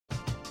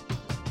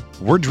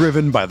We're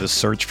driven by the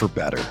search for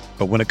better.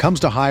 But when it comes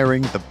to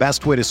hiring, the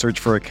best way to search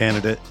for a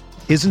candidate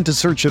isn't to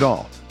search at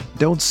all.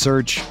 Don't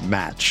search,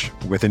 match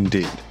with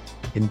Indeed.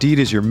 Indeed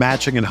is your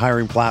matching and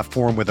hiring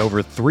platform with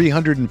over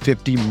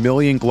 350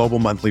 million global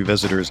monthly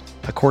visitors,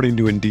 according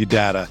to Indeed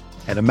data,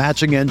 and a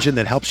matching engine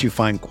that helps you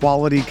find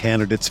quality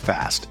candidates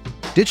fast.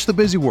 Ditch the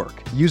busy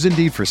work. Use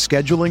Indeed for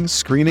scheduling,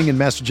 screening, and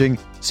messaging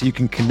so you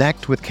can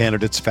connect with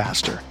candidates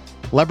faster.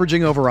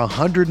 Leveraging over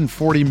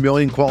 140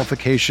 million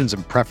qualifications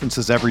and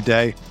preferences every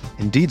day,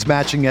 Indeed's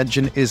matching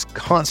engine is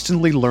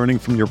constantly learning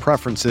from your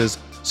preferences,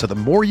 so the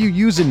more you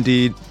use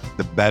Indeed,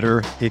 the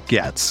better it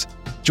gets.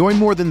 Join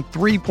more than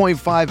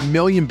 3.5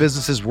 million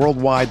businesses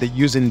worldwide that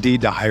use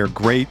Indeed to hire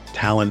great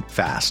talent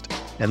fast.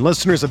 And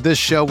listeners of this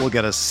show will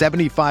get a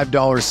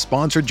 $75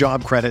 sponsored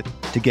job credit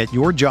to get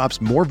your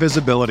jobs more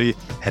visibility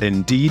at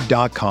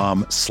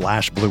Indeed.com/Blue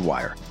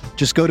Wire.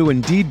 Just go to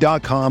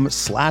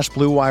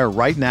Indeed.com/Blue Wire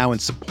right now and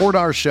support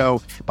our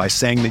show by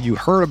saying that you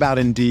heard about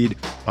Indeed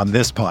on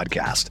this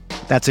podcast.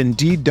 That's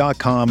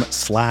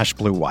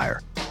Indeed.com/Blue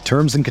Wire.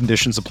 Terms and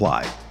conditions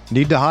apply.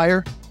 Need to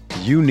hire?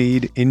 You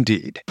need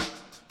Indeed.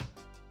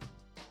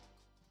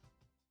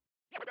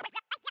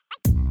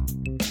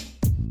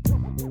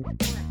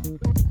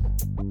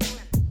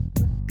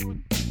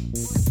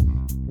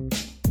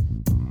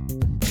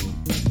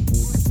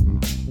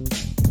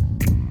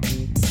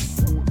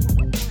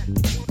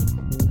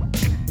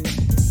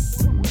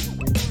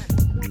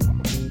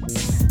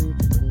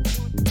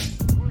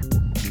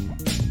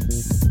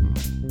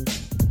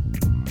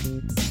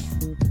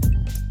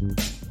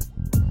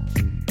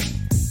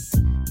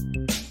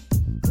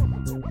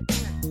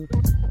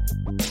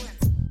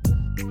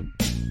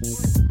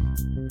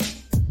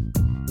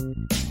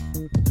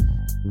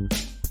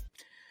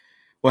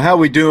 Well, how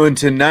we doing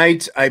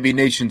tonight? IB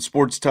Nation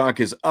Sports Talk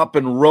is up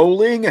and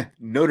rolling.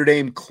 Notre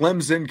Dame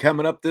Clemson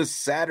coming up this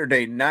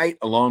Saturday night,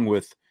 along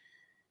with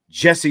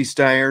Jesse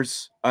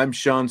Stiers. I'm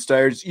Sean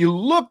Stiers. You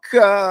look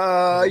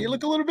a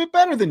little bit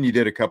better than you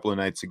did a couple of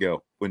nights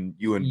ago when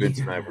you and Vince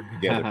and I were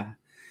together.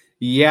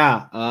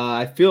 Yeah,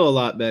 I feel a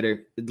lot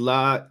better. A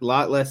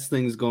lot less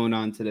things going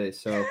on today.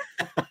 So,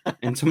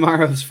 and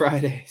tomorrow's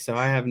Friday, so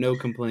I have no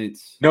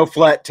complaints. No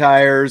flat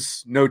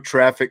tires, no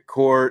traffic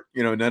court,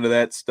 none of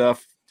that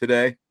stuff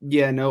today.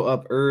 Yeah, no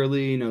up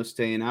early, no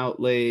staying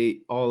out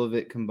late, all of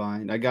it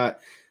combined. I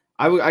got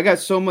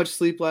so much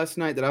sleep last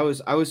night that I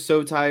was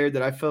so tired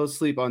that I fell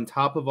asleep on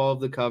top of all of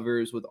the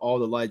covers with all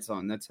the lights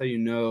on. That's how you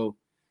know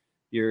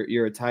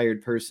you're a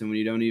tired person, when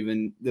you don't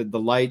even the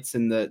lights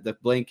and the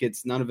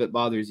blankets, none of it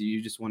bothers you.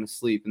 You just want to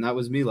sleep. And that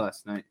was me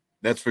last night.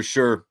 That's for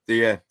sure.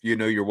 Yeah,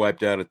 you're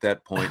wiped out at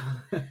that point.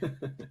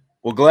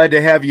 Well, glad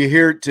to have you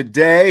here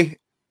today.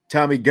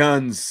 Tommy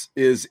Guns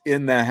is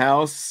in the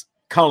house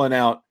calling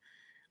out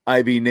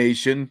IB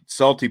Nation.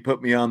 Salty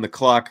put me on the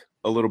clock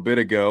a little bit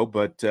ago,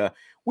 but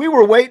we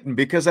were waiting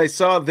because I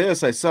saw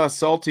this. I saw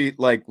Salty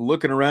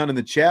looking around in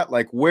the chat,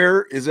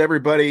 where is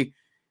everybody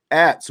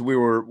at? So we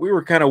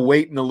were kind of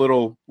waiting a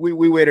little. We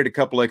waited a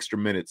couple extra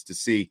minutes to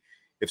see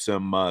if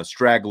some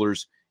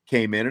stragglers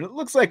came in, and it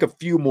looks like a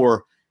few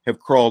more have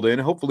crawled in.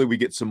 Hopefully we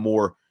get some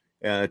more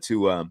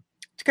to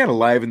kind of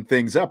liven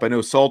things up. I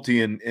know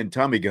Salty and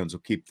Tommy Guns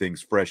will keep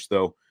things fresh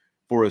though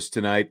for us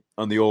tonight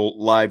on the old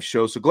live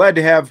show. So glad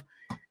to have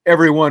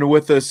everyone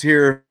with us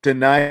here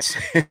tonight.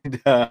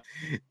 And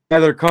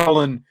they're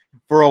calling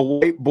for a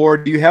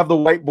whiteboard. Do you have the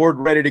whiteboard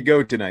ready to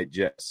go tonight,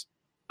 Jess?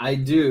 I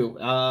do.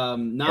 All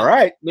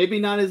right.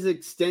 Maybe not as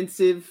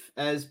extensive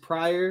as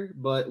prior,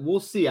 but we'll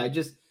see.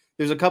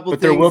 There's a couple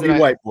but things. There will be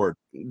whiteboard.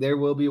 There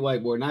will be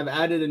whiteboard. And I've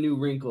added a new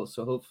wrinkle,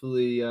 so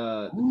hopefully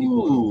the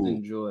people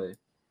enjoy.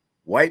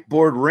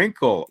 Whiteboard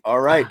wrinkle.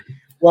 All right.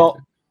 Well,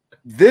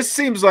 this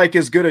seems like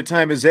as good a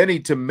time as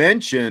any to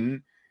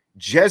mention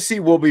Jesse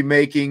will be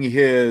making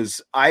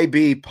his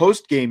IB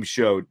post-game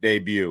show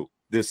debut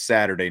this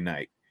Saturday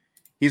night.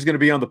 He's going to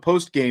be on the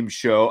post-game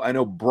show. I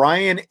know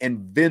Brian and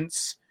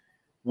Vince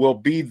will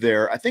be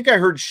there. I think I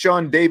heard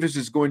Sean Davis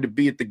is going to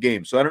be at the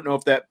game, so I don't know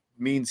if that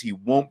means he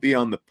won't be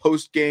on the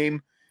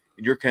post-game,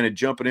 and you're kind of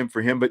jumping in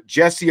for him. But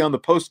Jesse on the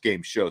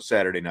post-game show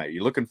Saturday night. Are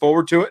you looking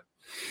forward to it?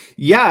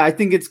 Yeah, I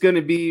think it's going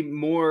to be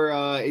more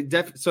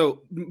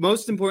so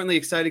most importantly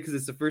excited because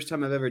it's the first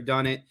time I've ever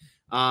done it.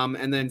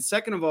 And then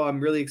second of all, I'm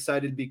really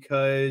excited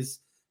because,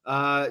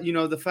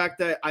 the fact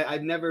that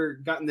I've never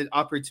gotten the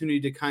opportunity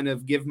to kind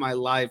of give my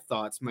live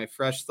thoughts, my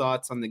fresh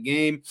thoughts on the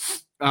game.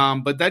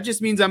 But that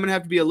just means I'm going to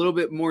have to be a little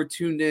bit more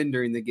tuned in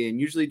during the game.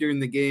 Usually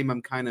during the game,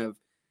 I'm kind of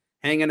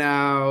hanging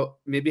out,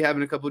 maybe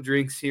having a couple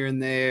drinks here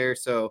and there.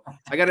 So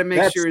I got to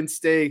make sure and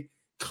stay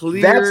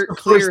clear. That's the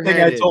first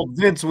thing I told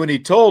Vince when he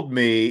told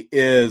me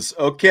is,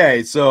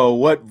 okay, so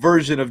what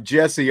version of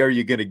Jesse are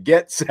you going to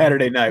get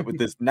Saturday night with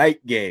this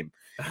night game?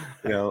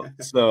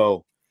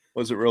 So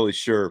wasn't really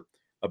sure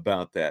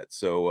about that.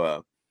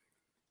 So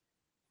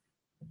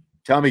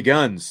Tommy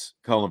Guns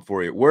calling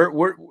for you.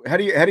 Where how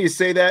do you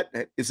say that?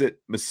 Is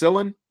it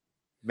Massillon?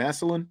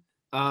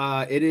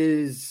 It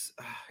is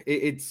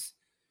it's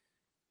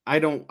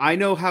I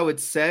know how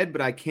it's said, but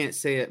I can't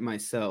say it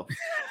myself.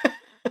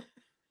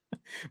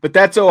 But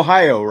that's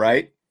Ohio,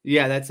 right?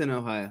 Yeah, that's in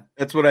Ohio.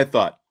 That's what I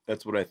thought.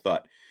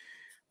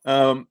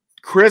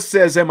 Chris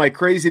says, am I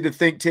crazy to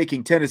think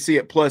taking Tennessee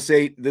at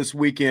 +8 this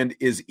weekend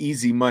is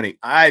easy money?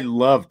 I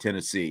love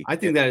Tennessee. I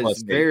think that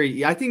is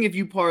very – I think if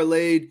you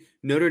parlayed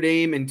Notre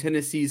Dame and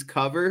Tennessee's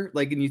cover,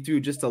 like, and you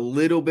threw just a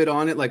little bit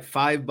on it, like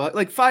 $5,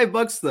 like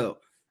 $5 though.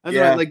 That's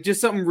Yeah. like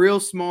just something real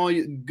small,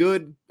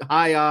 good,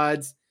 high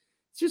odds.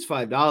 It's just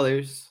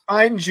 $5.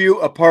 Find you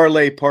a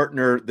parlay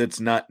partner that's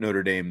not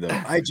Notre Dame, though.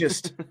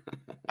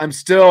 I'm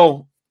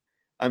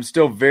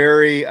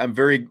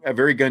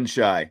very gun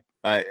shy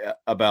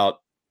about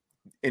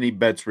any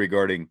bets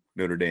regarding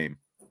Notre Dame,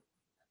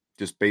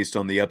 just based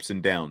on the ups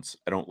and downs.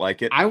 I don't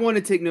like it. I want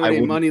to take Notre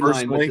Dame money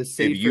line with the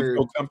safer. Maybe you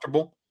feel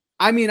comfortable.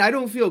 I mean, I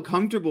don't feel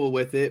comfortable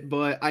with it,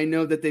 but I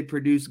know that they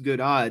produce good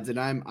odds, and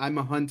I'm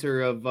a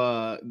hunter of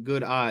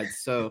good odds.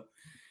 So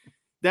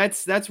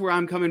that's where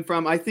I'm coming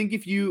from. I think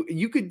if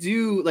you could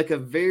do like a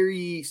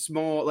very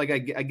small, like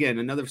again,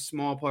 another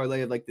small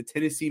parlay of like the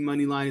Tennessee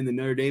money line and the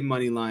Notre Dame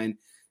money line.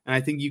 And I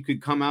think you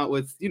could come out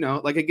with,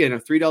 like, again, a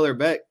 $3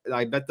 bet.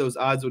 I bet those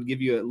odds would give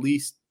you at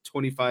least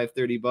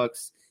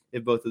 $25-$30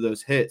 if both of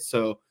those hit.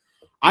 So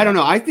I don't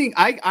know. I think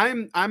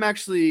I'm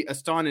actually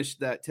astonished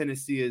that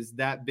Tennessee is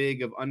that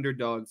big of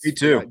underdogs. Me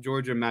too. For that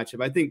Georgia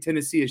matchup. I think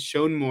Tennessee has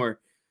shown more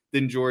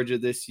than Georgia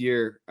this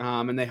year,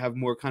 and they have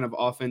more kind of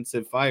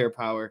offensive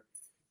firepower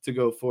to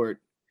go forward.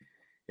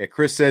 Yeah,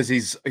 Chris says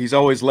he's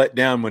always let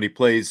down when he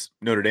plays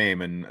Notre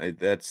Dame, and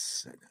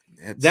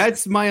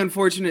that's my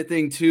unfortunate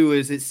thing too.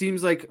 Is it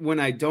seems like when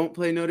I don't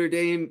play Notre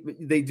Dame,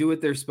 they do what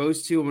they're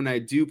supposed to. And when I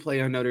do play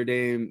on Notre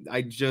Dame,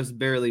 I just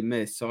barely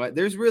miss. So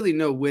there's really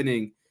no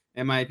winning,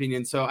 in my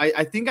opinion. So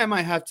I think I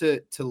might have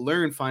to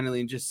learn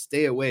finally and just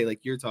stay away, like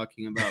you're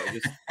talking about.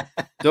 Just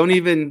don't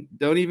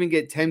even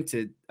get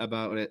tempted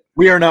about it.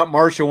 We Are Not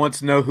Marshall wants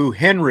to know who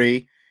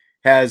Henry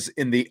has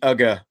in the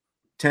UGA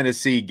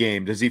Tennessee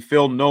game. Does he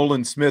feel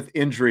Nolan Smith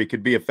injury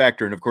could be a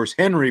factor? And of course,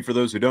 Henry, for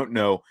those who don't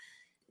know,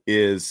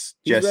 is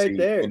Jesse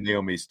right and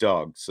Naomi's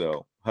dog.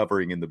 So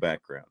hovering in the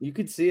background. You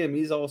could see him.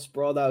 He's all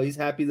sprawled out. He's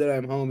happy that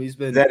I'm home. Is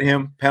that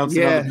him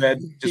pouncing on the bed,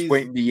 just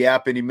waiting to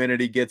yap any minute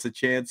he gets a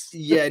chance?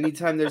 Yeah,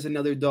 anytime there's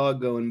another dog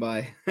going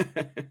by.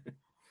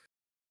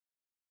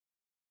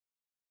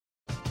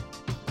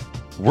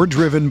 We're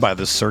driven by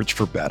the search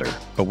for better.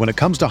 But when it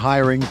comes to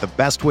hiring, the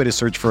best way to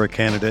search for a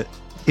candidate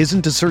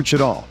isn't to search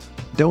at all.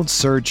 Don't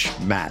search,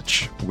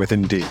 match with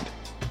Indeed.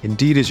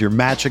 Indeed is your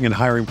matching and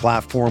hiring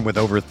platform with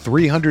over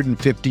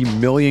 350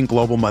 million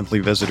global monthly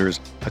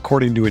visitors,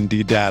 according to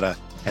Indeed data,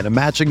 and a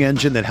matching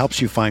engine that helps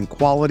you find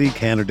quality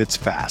candidates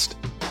fast.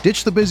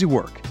 Ditch the busy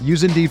work.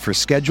 Use Indeed for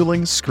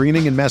scheduling,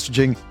 screening, and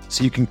messaging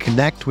so you can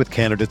connect with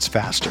candidates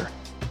faster.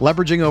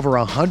 Leveraging over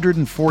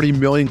 140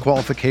 million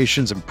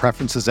qualifications and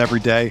preferences every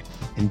day,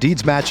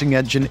 Indeed's matching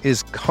engine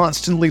is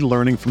constantly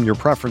learning from your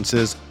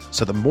preferences,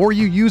 so the more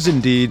you use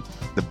Indeed,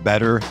 the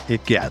better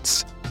it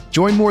gets.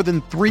 Join more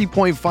than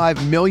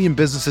 3.5 million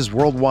businesses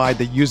worldwide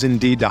that use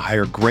Indeed to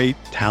hire great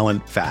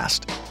talent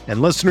fast.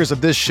 And listeners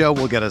of this show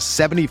will get a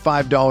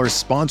 $75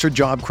 sponsored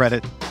job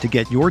credit to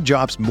get your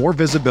jobs more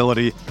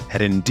visibility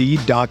at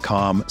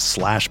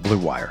Indeed.com/Blue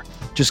Wire.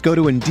 Just go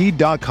to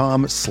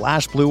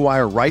Indeed.com/Blue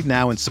Wire right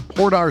now and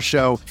support our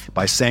show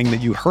by saying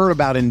that you heard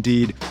about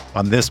Indeed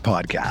on this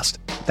podcast.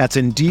 That's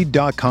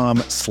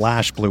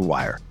Indeed.com/Blue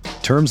Wire.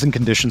 Terms and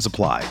conditions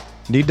apply.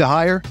 Need to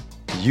hire?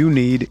 You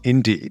need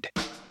Indeed.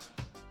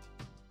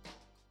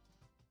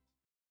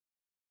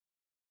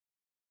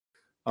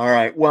 All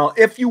right. Well,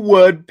 if you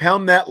would,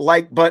 pound that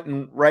like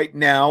button right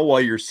now while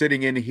you're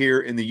sitting in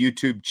here in the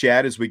YouTube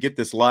chat as we get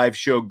this live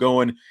show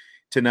going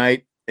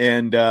tonight.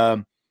 And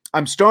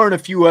I'm starring a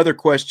few other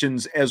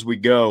questions as we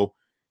go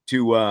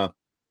to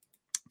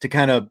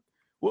kind of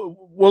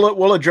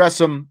we'll address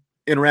them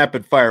in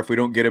rapid fire if we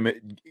don't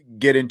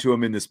get into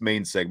them in this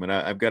main segment.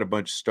 I've got a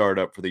bunch starred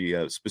up for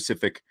the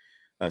specific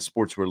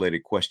sports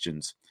related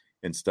questions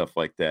and stuff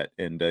like that.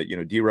 And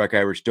D-Rock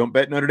Irish, don't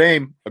bet Notre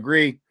Dame.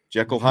 Agree.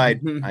 Jekyll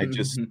Hyde.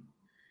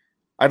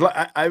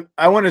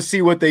 I want to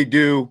see what they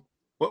do.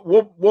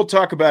 We'll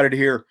talk about it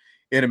here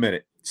in a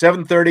minute.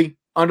 7:30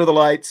 under the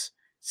lights,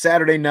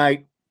 Saturday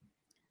night.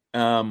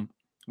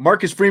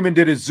 Marcus Freeman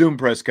did his Zoom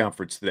press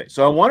conference today.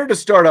 So I wanted to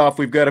start off.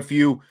 We've got a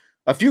few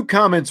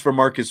comments from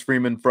Marcus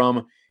Freeman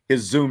from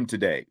his Zoom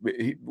today.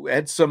 He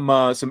had some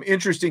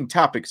interesting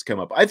topics come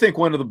up. I think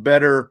one of the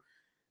better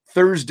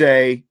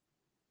Thursday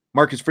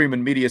Marcus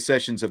Freeman media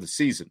sessions of the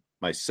season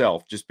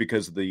myself, just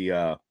because of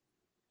the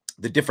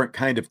different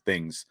kind of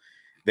things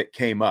that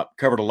came up.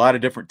 Covered a lot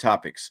of different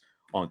topics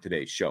on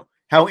today's show.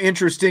 How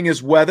interesting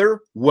is weather?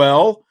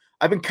 Well,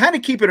 I've been kind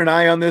of keeping an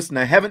eye on this, and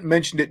I haven't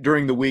mentioned it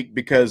during the week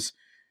because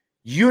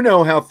you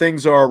know how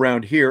things are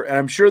around here, and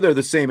I'm sure they're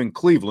the same in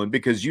Cleveland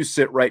because you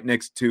sit right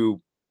next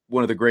to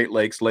one of the Great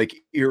Lakes,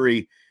 Lake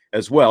Erie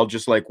as well,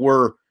 just like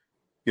we're,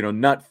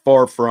 not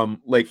far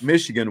from Lake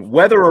Michigan.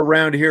 Weather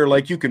around here,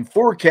 like you can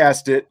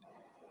forecast it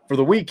for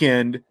the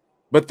weekend,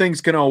 but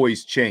things can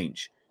always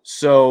change.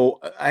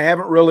 So I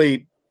haven't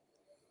really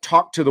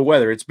talked to the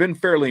weather. It's been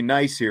fairly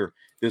nice here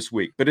this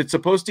week, but it's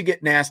supposed to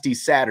get nasty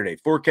Saturday.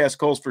 Forecast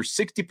calls for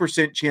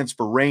 60% chance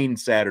for rain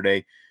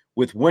Saturday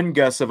with wind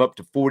gusts of up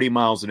to 40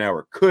 miles an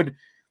hour. Could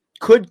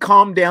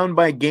calm down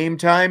by game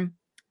time,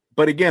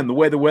 but again, the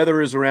way the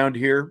weather is around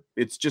here,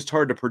 it's just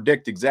hard to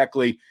predict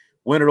exactly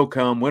when it'll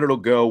come, when it'll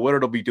go, what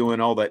it'll be doing,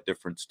 all that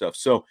different stuff.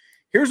 So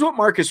here's what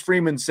Marcus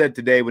Freeman said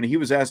today when he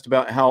was asked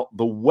about how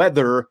the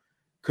weather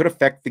could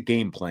affect the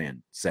game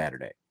plan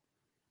Saturday.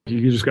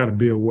 You just got to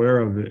be aware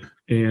of it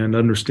and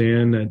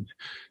understand that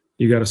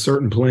you got a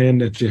certain plan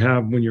that you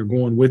have when you're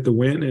going with the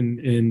wind,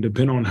 and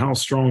depending on how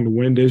strong the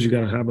wind is, you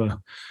got to have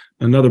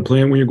another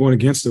plan when you're going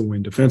against the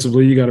wind.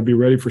 Defensively, you got to be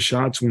ready for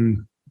shots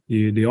when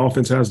the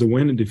offense has the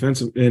wind,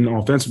 and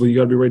offensively, you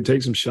got to be ready to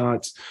take some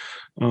shots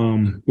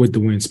with the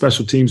wind.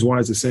 Special teams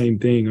wise, the same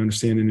thing,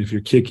 understanding if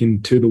you're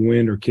kicking to the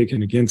wind or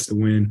kicking against the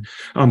wind,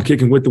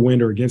 kicking with the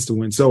wind or against the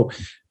wind. So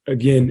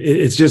again,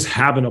 it's just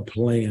having a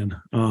plan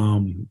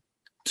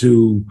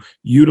to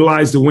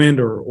utilize the wind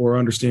or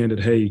understand that,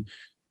 hey,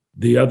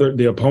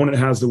 the opponent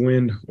has the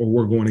wind or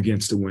we're going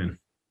against the wind.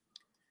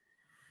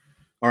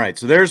 All right,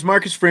 so there's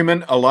Marcus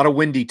Freeman. A lot of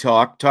windy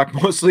talk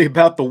mostly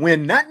about the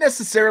wind, not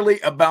necessarily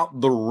about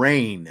the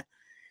rain.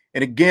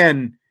 And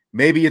again,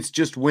 maybe it's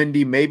just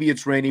windy, maybe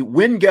it's rainy.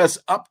 Wind gusts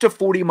up to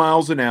 40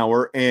 miles an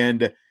hour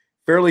and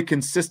fairly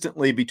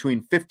consistently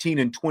between 15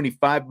 and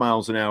 25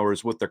 miles an hour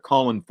is what they're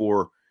calling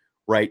for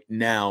right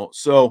now.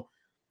 So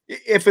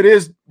if it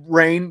is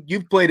rain,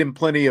 you've played in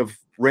plenty of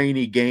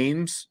rainy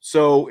games.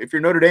 So if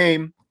you're Notre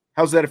Dame,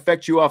 how does that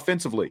affect you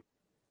offensively?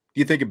 Do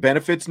you think it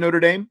benefits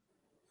Notre Dame?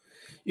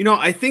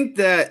 I think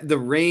that the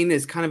rain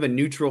is kind of a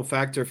neutral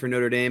factor for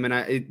Notre Dame.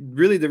 And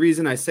really the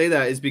reason I say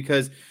that is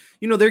because,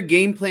 their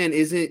game plan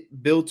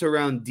isn't built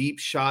around deep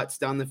shots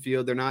down the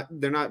field. They're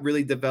not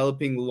really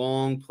developing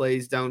long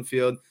plays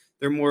downfield.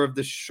 They're more of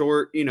the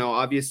short,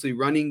 obviously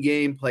running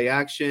game, play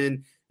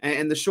action,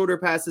 and the shorter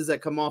passes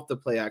that come off the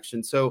play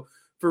action. So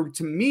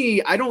to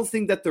me, I don't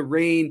think that the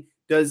rain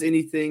does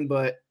anything,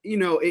 but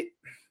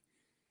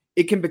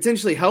it can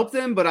potentially help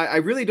them, but I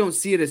really don't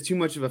see it as too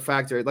much of a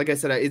factor. Like I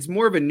said, it's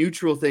more of a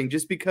neutral thing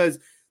just because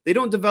they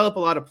don't develop a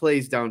lot of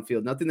plays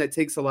downfield, nothing that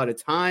takes a lot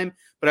of time.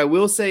 But I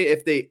will say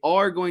if they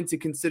are going to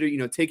consider,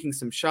 taking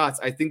some shots,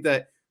 I think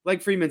that,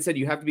 like Freeman said,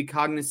 you have to be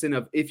cognizant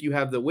of if you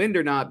have the wind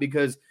or not,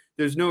 because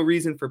there's no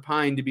reason for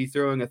Pine to be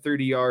throwing a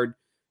 30-yard,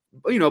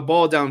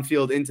 ball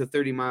downfield into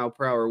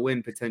 30-mile-per-hour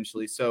wind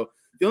potentially. So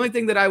the only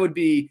thing that I would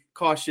be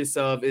cautious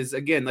of is,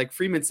 again, like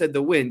Freeman said,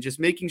 the wind, just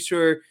making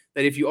sure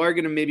that if you are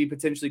going to maybe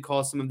potentially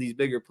call some of these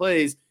bigger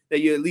plays,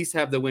 that you at least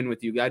have the wind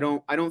with you. I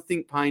don't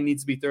think Pine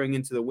needs to be throwing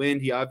into the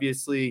wind. He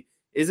obviously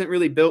isn't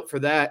really built for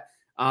that.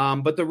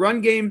 But the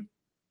run game,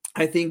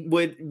 I think,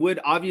 would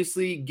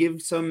obviously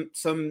give some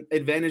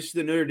advantage to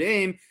the Notre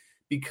Dame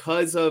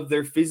because of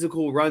their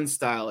physical run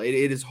style. It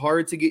is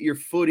hard to get your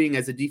footing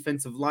as a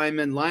defensive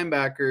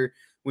linebacker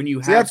when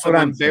you have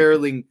someone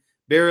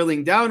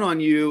barreling down on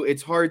you.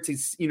 It's hard to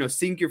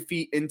sink your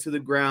feet into the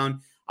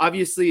ground.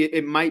 Obviously,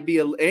 it might be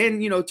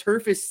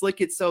turf is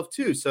slick itself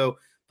too. So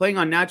playing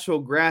on natural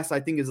grass, I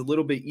think, is a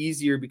little bit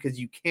easier because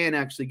you can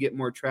actually get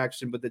more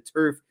traction, but the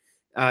turf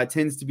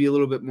tends to be a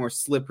little bit more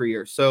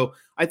slipperier. So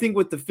I think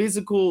with the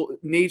physical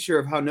nature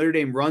of how Notre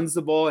Dame runs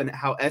the ball and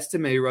how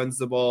Estime runs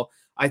the ball,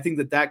 I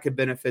think that could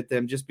benefit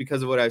them just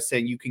because of what I was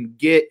saying. You can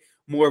get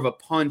more of a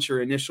punch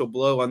or initial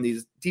blow on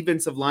these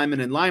defensive linemen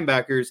and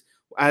linebackers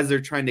as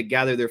they're trying to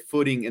gather their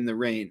footing in the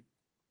rain.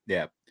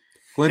 Yeah.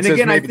 Clint, and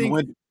again, I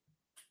think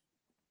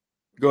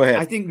go ahead.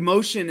 I think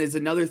motion is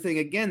another thing,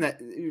 again,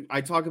 that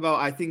I talk about,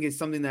 I think is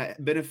something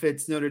that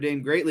benefits Notre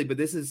Dame greatly, but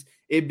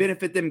it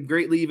benefit them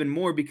greatly even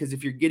more because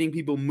if you're getting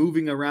people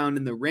moving around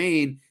in the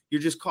rain,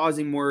 you're just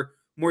causing more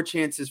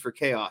chances for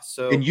chaos.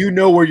 So, and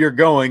where you're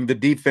going, the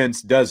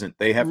defense doesn't.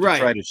 They have to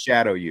try to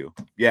shadow you.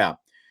 Yeah.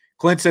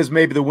 Clint says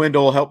maybe the wind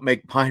will help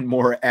make Pine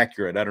more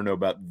accurate. I don't know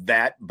about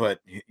that, but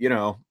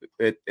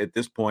at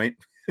this point,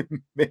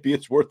 maybe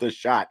it's worth a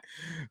shot.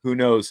 Who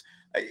knows?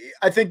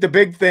 I think the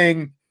big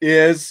thing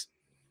is,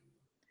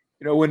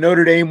 when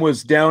Notre Dame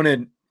was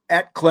down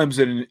at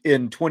Clemson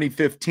in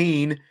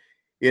 2015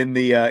 in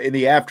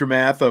the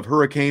aftermath of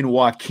Hurricane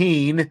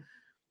Joaquin,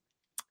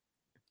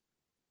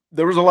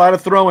 there was a lot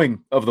of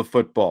throwing of the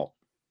football.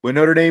 When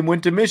Notre Dame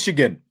went to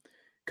Michigan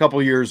a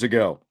couple years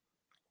ago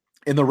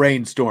in the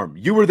rainstorm,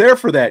 you were there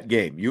for that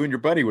game. You and your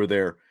buddy were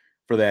there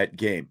for that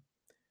game.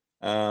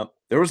 There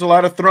was a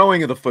lot of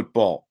throwing of the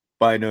football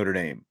by Notre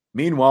Dame.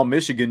 Meanwhile,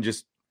 Michigan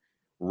just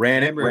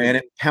ran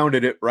it,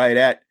 pounded it right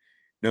at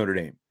Notre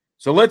Dame.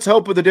 So let's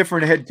hope with a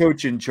different head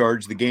coach in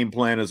charge, the game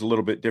plan is a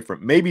little bit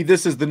different. Maybe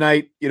this is the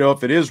night,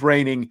 if it is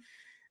raining,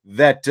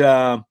 that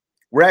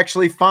we're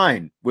actually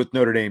fine with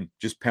Notre Dame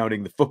just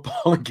pounding the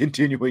football and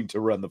continuing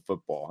to run the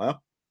football, huh?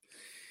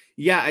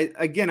 Yeah,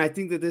 I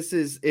think that this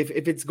is, if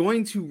it's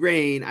going to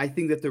rain, I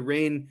think that the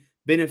rain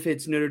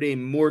benefits Notre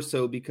Dame more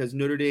so because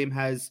Notre Dame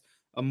has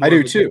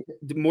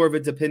more of a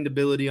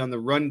dependability on the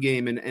run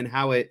game and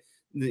how it,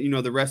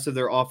 the rest of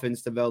their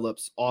offense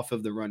develops off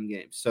of the run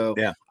game. So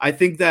yeah. I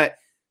think that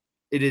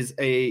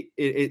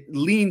it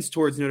leans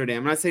towards Notre Dame.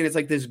 I'm not saying it's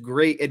like this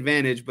great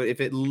advantage, but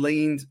if it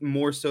leans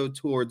more so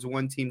towards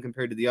one team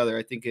compared to the other,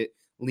 I think it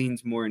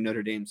leans more in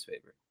Notre Dame's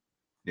favor.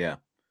 Yeah.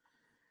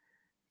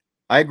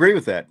 I agree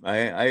with that. I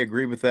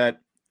agree with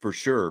that for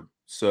sure.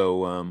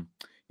 So,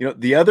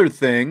 the other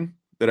thing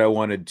that I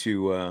wanted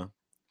to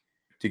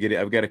get,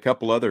 I've got a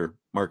couple other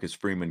Marcus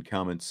Freeman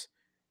comments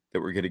that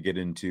we're going to get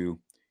into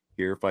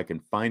here if I can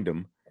find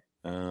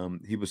them.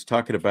 He was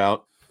talking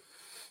about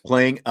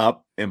playing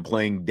up and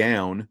playing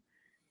down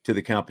to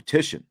the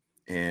competition.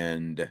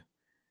 And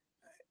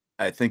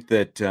I think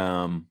that,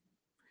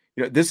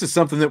 this is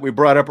something that we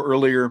brought up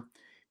earlier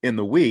in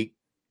the week.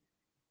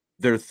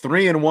 They're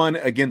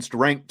 3-1 against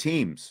ranked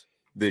teams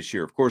this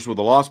year. Of course, with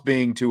the loss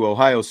being to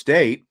Ohio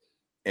State,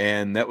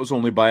 and that was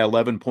only by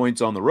 11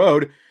 points on the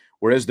road,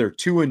 whereas they're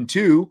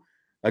 2-2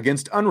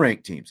 against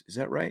unranked teams. Is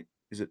that right?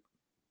 Is it?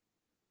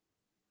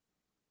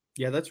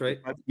 Yeah, that's right.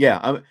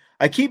 Yeah,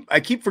 I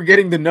keep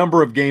forgetting the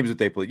number of games that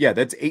they played. Yeah,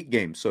 that's 8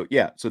 games. So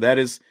yeah, so that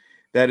is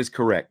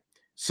correct.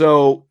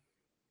 So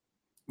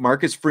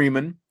Marcus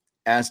Freeman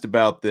asked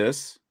about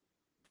this.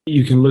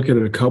 You can look at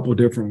it a couple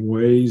different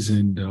ways.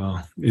 And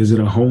is it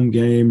a home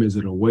game? Is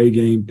it a away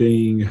game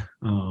thing?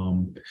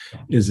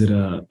 Is it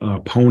a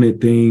opponent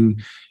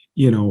thing?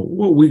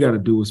 What we got to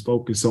do is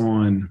focus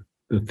on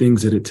the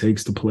things that it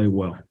takes to play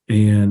well.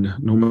 And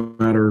no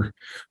matter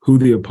who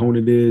the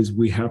opponent is,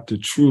 we have to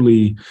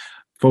truly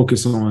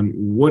focus on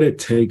what it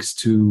takes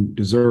to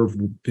deserve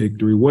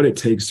victory, what it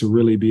takes to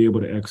really be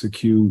able to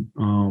execute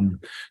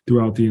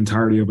throughout the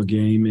entirety of a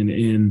game.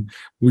 And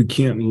we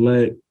can't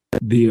let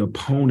the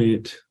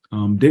opponent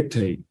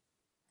dictate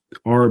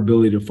our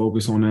ability to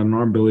focus on that and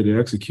our ability to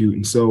execute.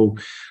 And so,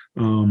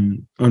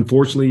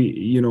 unfortunately,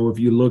 if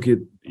you look at,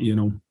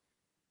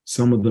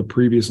 some of the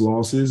previous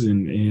losses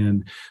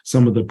and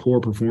some of the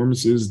poor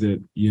performances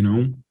that,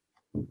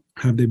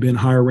 have they been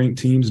higher ranked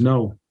teams?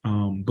 No.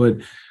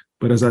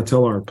 But as I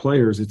tell our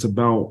players, it's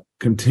about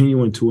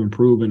continuing to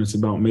improve, and it's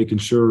about making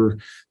sure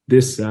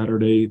this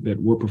Saturday that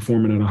we're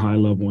performing at a high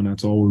level, and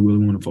that's all we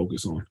really want to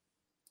focus on.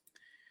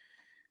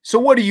 So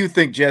what do you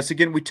think, Jess?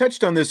 Again, we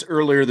touched on this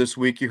earlier this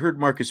week. You heard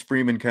Marcus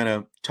Freeman kind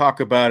of talk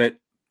about it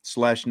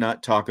 /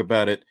 not talk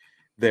about it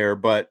there,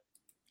 but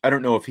I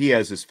don't know if he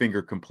has his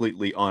finger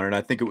completely on it.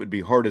 I think it would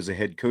be hard as a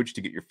head coach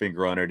to get your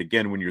finger on it.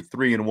 Again, when you're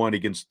 3-1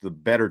 against the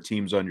better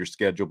teams on your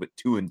schedule, but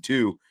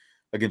 2-2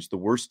 against the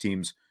worst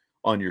teams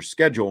on your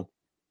schedule.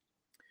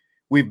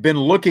 We've been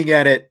looking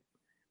at it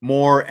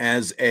more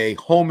as a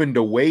home and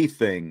away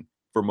thing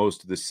for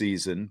most of the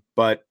season,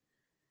 but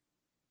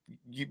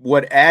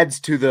what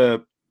adds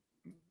to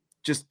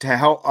just to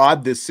how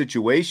odd this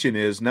situation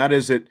is, not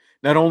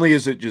only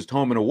is it just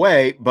home and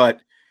away,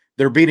 but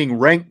they're beating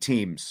ranked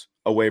teams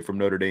away from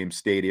Notre Dame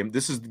Stadium.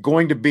 This is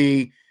going to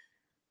be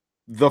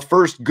the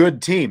first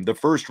good team, the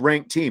first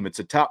ranked team. It's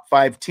a top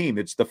 5 team.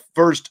 It's the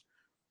first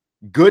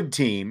good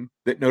team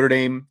that Notre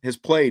Dame has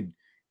played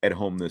at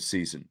home this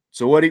season.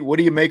 So what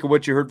do you make of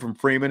what you heard from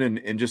Freeman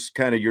and just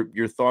kind of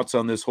your thoughts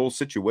on this whole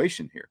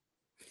situation here?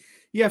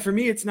 Yeah, for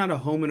me, it's not a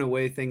home and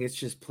away thing. It's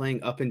just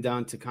playing up and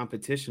down to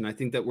competition. I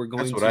think that we're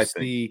going to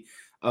see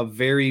a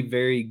very,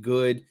 very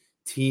good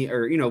team,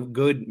 or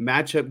good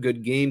matchup,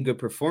 good game, good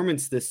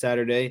performance this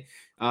Saturday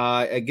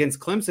against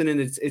Clemson, and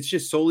it's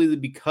just solely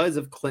because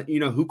of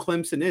who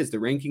Clemson is. The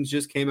rankings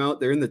just came out;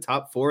 they're in the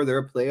top 4. They're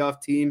a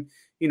playoff team.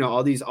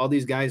 All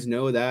these guys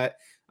know that.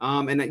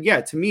 And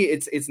yeah, to me,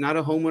 it's not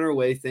a home or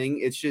away thing.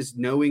 It's just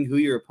knowing who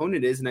your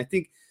opponent is. And I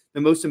think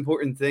the most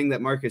important thing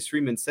that Marcus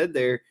Freeman said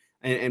there,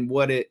 and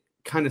what it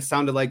kind of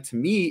sounded like to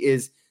me,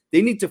 is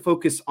they need to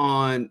focus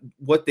on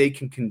what they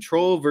can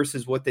control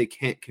versus what they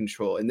can't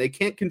control. And they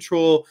can't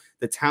control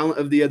the talent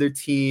of the other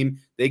team.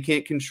 They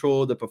can't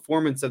control the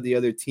performance of the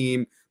other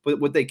team. But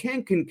what they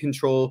can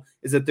control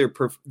is that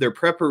their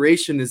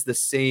preparation is the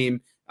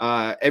same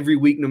every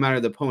week, no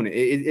matter the opponent.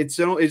 It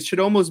should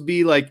almost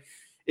be like,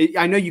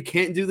 I know you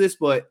can't do this,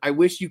 but I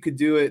wish you could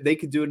do it. They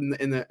could do it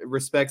in the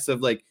respects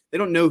of, like, they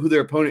don't know who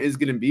their opponent is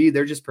going to be.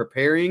 They're just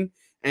preparing,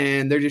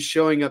 and they're just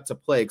showing up to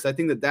play. Because I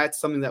think that that's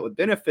something that would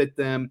benefit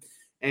them.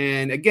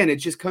 And again, it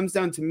just comes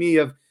down to me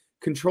of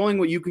controlling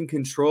what you can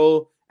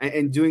control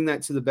and doing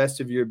that to the best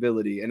of your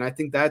ability. And I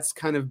think that's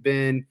kind of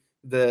been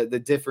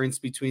the difference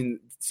between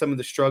some of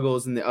the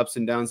struggles and the ups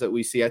and downs that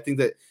we see. I think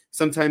that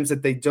sometimes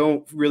that they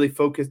don't really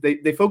focus.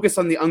 They focus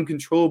on the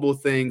uncontrollable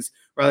things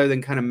rather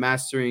than kind of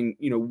mastering,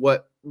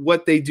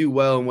 what they do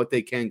well and what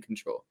they can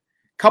control.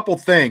 Couple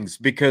things,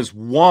 because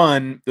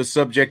one, the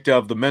subject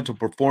of the mental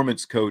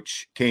performance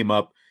coach came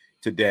up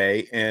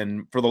today.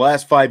 And for the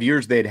last 5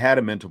 years, they'd had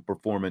a mental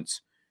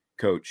performance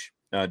coach,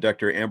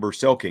 Dr. Amber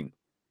Selking.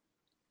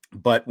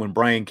 But when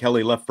Brian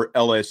Kelly left for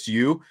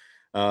LSU,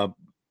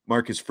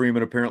 Marcus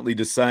Freeman apparently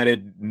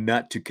decided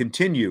not to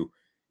continue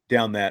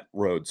down that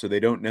road. So they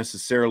don't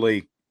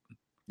necessarily,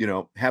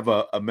 have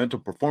a mental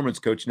performance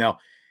coach. Now,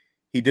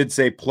 he did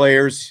say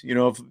players,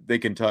 if they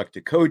can talk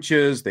to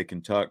coaches, they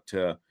can talk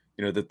to,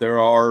 that there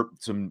are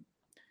some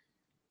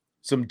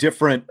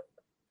different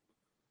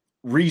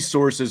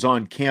resources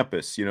on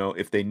campus,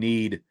 if they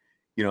need,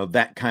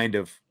 that kind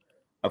of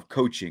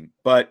coaching.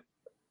 But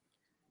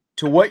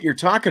to what you're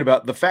talking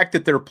about, the fact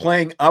that they're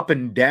playing up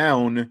and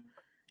down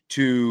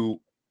to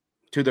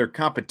their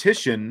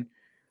competition,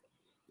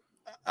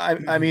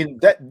 I mean,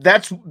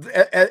 that's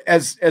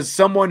as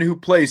someone who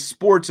plays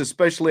sports,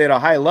 especially at a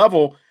high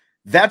level,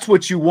 that's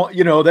what you want.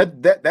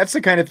 That's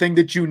the kind of thing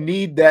that you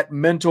need that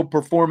mental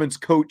performance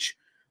coach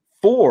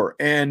for.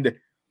 And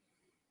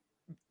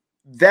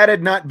that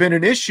had not been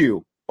an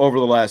issue over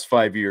the last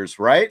 5 years,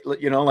 right?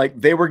 Like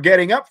they were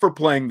getting up for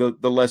playing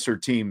the lesser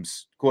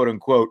teams, quote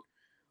unquote,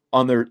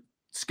 on their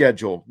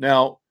schedule.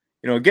 Now,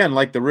 again,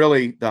 like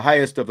the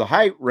highest of the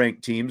high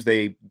ranked teams,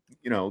 they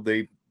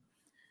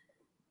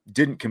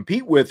didn't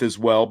compete with as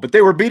well, but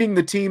they were beating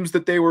the teams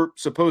that they were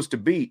supposed to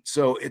beat.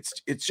 So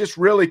it's just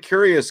really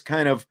curious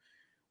kind of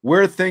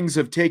where things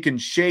have taken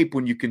shape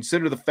when you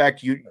consider the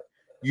fact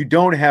you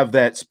don't have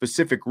that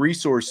specific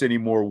resource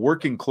anymore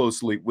working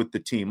closely with the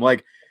team.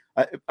 Like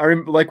I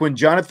remember, like when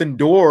Jonathan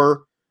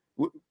Dorr,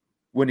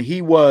 when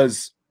he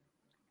was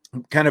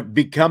kind of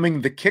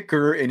becoming the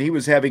kicker and he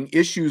was having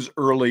issues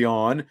early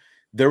on,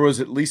 there was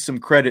at least some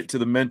credit to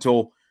the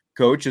mental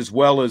coach, as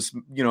well as,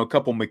 a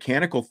couple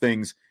mechanical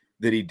things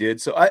that he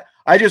did. So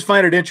I just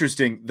find it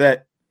interesting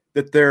that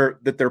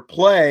their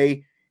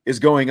play is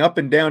going up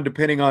and down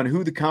depending on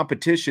who the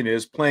competition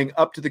is, playing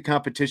up to the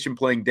competition,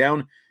 playing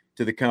down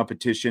to the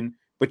competition,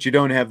 but you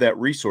don't have that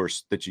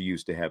resource that you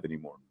used to have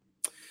anymore.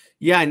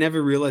 Yeah, I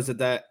never realized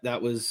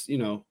that was,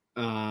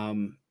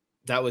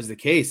 that was the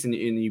case. And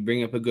you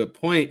bring up a good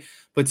point.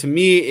 But to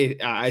me,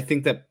 I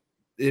think that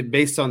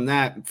based on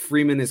that,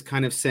 Freeman is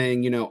kind of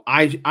saying,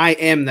 I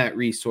am that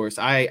resource.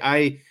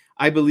 I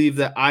believe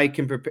that I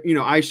can prepare,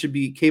 I should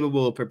be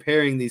capable of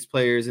preparing these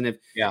players. And if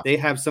they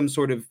have some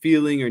sort of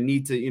feeling or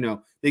need to,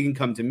 they can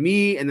come to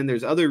me, and then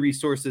there's other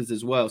resources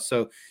as well.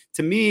 So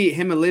to me,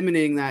 him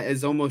eliminating that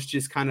is almost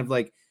just kind of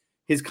like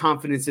his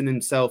confidence in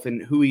himself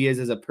and who he is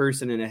as a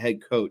person and a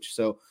head coach.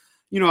 So,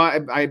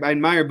 I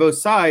admire both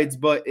sides,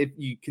 but if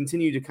you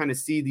continue to kind of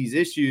see these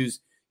issues,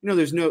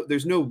 there's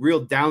no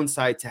real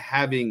downside to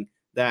having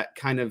that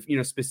kind of,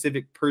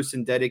 specific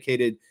person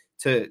dedicated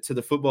to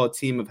the football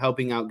team of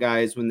helping out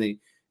guys when they,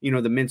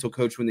 the mental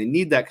coach, when they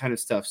need that kind of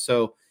stuff.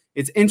 So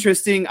it's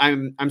interesting.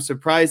 I'm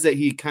surprised that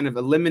he kind of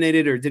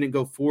eliminated or didn't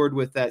go forward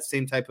with that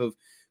same type of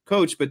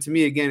coach. But to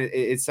me, again,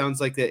 it sounds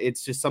like that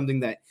it's just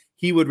something that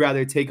he would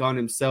rather take on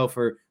himself,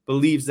 or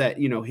believes that,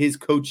 his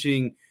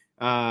coaching,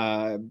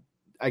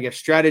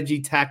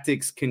 strategy,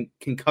 tactics can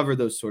cover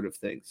those sort of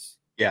things.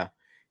 Yeah.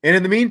 And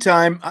in the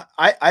meantime,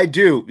 I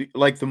do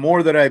like, the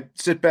more that I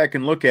sit back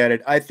and look at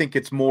it, I think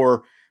it's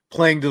more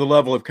playing to the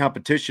level of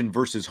competition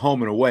versus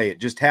home and away. It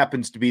just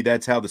happens to be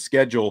that's how the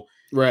schedule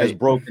has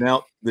broken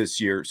out this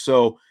year.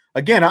 So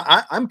again,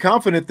 I'm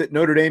confident that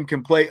Notre Dame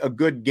can play a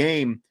good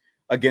game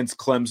against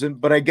Clemson,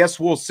 but I guess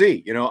we'll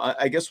see.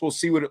 I guess we'll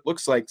see what it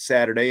looks like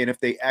Saturday, and if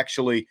they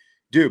actually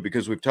do,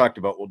 because we've talked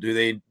about, well, do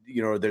they,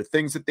 are there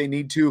things that they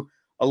need to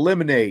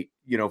eliminate,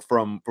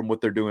 from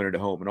what they're doing at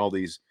home and all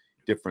these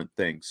different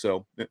things.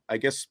 So I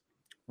guess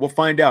we'll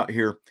find out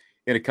here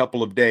in a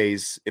couple of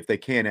days if they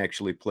can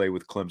actually play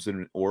with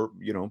Clemson, or,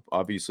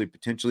 obviously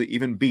potentially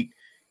even beat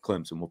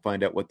Clemson. We'll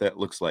find out what that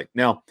looks like.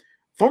 Now,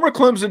 former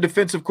Clemson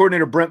defensive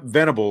coordinator Brent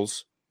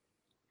Venables,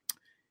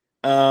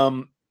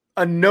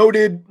 a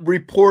noted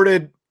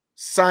reported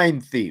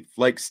sign thief,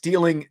 like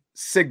stealing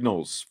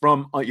signals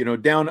from,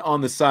 down on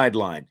the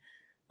sideline.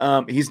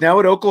 He's now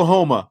at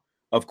Oklahoma,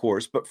 of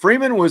course, but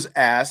Freeman was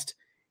asked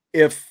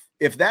if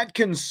that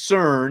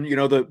concern,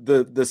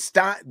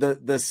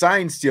 the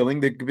sign stealing,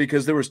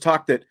 because there was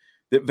talk that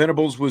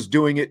Venables was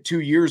doing it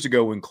 2 years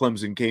ago when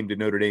Clemson came to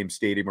Notre Dame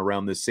Stadium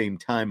around the same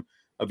time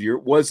of year.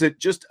 Was it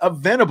just a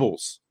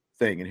Venables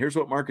thing? And here's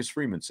what Marcus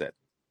Freeman said.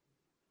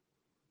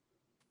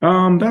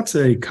 That's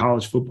a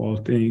college football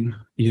thing.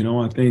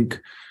 I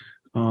think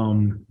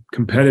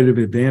competitive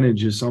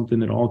advantage is something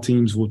that all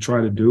teams will try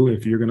to do.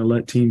 If you're going to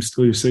let teams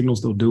steal your signals,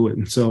 they'll do it.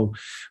 And so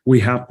we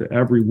have to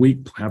every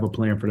week have a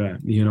plan for that,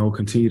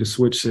 continue to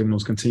switch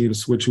signals, continue to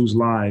switch who's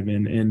live,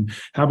 and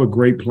have a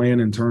great plan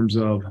in terms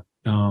of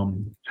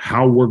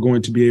how we're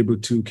going to be able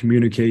to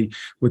communicate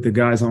with the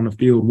guys on the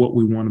field, what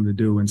we want them to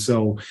do. And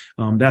so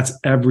that's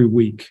every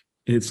week.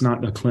 It's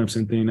not a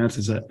Clemson thing.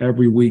 That's an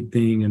every week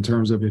thing in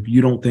terms of, if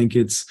you don't think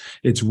it's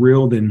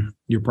real, then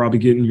you're probably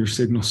getting your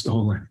signal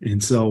stolen.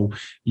 And so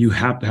you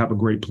have to have a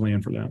great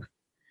plan for that.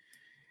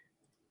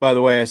 By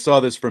the way, I saw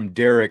this from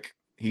Derek.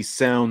 He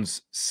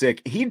sounds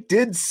sick. He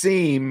did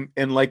seem,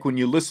 and like when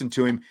you listen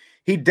to him,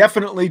 he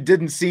definitely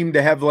didn't seem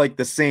to have like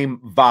the same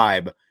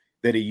vibe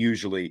that he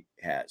usually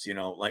has,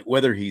 like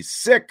whether he's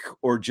sick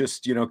or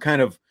just,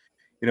 kind of,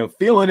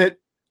 feeling it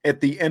at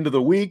the end of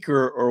the week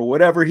or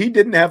whatever. He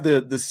didn't have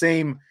the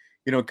same,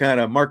 kind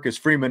of Marcus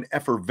Freeman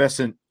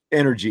effervescent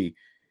energy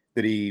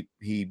that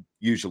he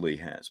usually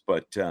has.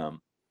 But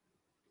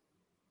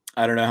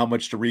I don't know how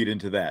much to read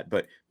into that,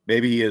 but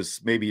maybe he is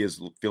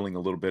feeling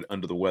a little bit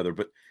under the weather.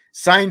 But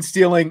sign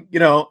stealing,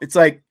 it's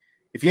like,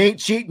 if you ain't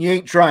cheating, you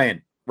ain't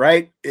trying,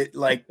 right?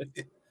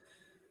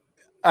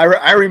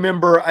 I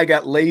remember I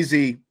got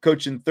lazy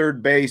coaching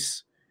third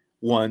base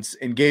once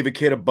and gave a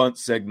kid a bunt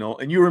signal.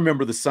 And you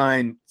remember the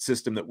sign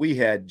system that we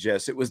had,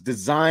 Jess. It was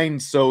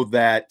designed so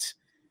that,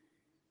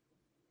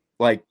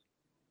 like,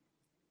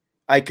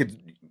 I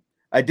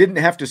didn't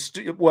have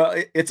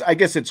to, I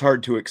guess it's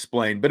hard to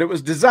explain, but it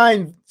was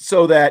designed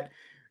so that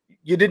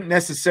you didn't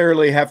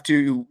necessarily have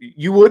to,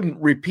 you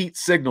wouldn't repeat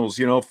signals,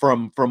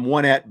 from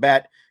one at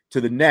bat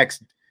to the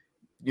next,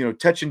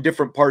 touching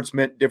different parts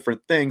meant different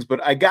things.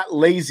 But I got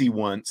lazy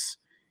once,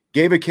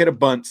 gave a kid a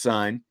bunt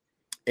sign,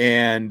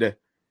 and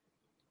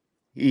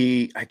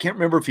I can't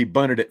remember if he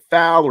bunted it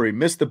foul or he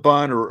missed the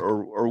bunt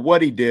or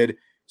what he did.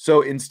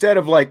 So instead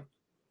of like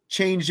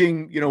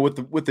changing,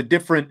 with the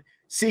different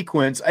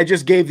sequence, I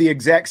just gave the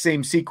exact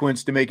same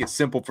sequence to make it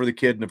simple for the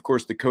kid. And of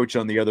course the coach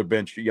on the other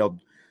bench yelled,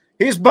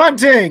 "He's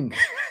bunting,"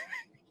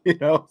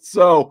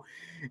 so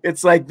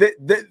it's like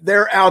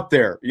they're out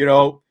there,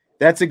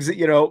 that's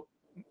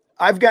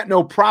I've got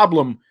no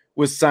problem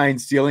with sign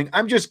stealing.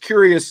 I'm just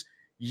curious,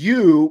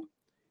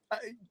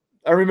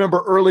 I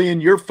remember early in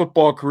your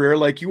football career,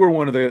 like you were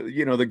one of the,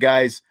 the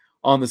guys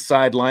on the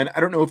sideline. I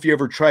don't know if you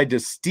ever tried to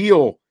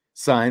steal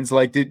signs.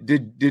 Like,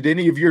 did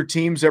any of your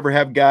teams ever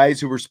have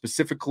guys who were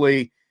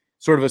specifically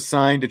sort of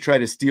assigned to try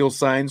to steal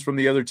signs from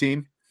the other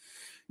team?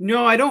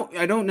 No, I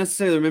don't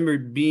necessarily remember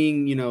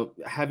being,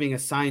 having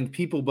assigned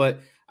people, but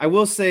I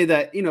will say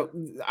that,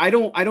 I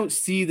don't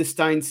see the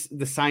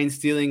sign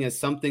stealing as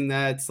something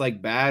that's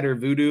like bad or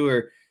voodoo,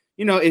 or,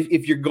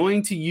 if you're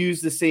going to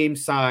use the same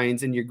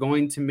signs and you're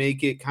going to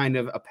make it kind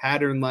of a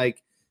pattern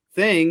like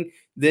thing,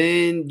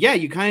 then yeah,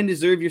 you kind of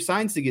deserve your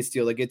signs to get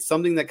steal. Like, it's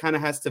something that kind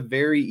of has to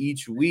vary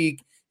each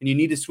week and you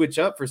need to switch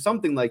up for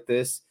something like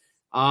this.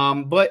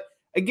 But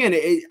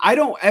again, I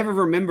don't ever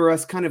remember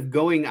us kind of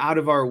going out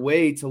of our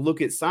way to look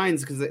at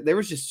signs because there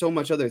was just so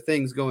much other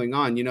things going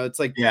on. It's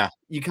like, yeah,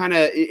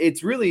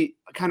 it's really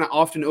kind of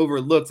often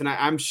overlooked. And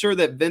I'm sure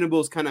that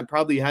Venables kind of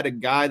probably had a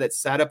guy that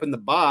sat up in the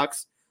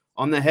box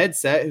on the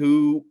headset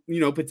who,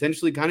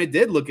 potentially kind of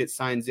did look at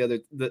signs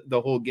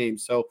the whole game.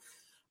 So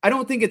I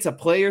don't think it's a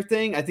player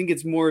thing. I think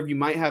it's more of, you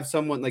might have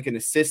someone like an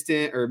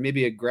assistant or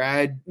maybe a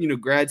grad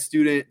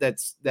student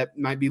that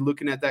might be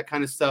looking at that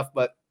kind of stuff.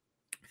 But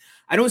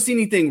I don't see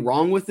anything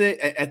wrong with it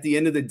at the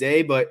end of the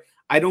day, but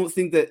I don't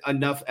think that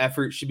enough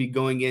effort should be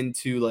going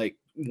into, like,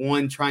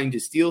 one, trying to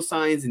steal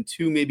signs, and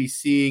two, maybe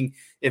seeing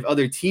if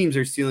other teams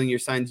are stealing your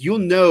signs. You'll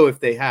know if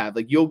they have,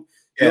 like, you'll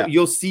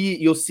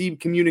see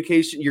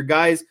communication. Your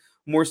guys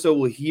more so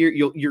will hear,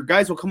 your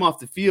guys will come off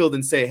the field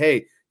and say,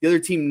 "Hey, the other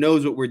team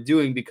knows what we're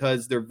doing,"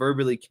 because they're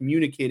verbally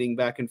communicating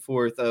back and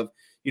forth of,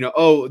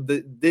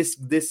 this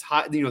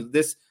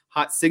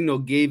hot signal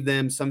gave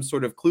them some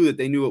sort of clue that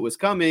they knew it was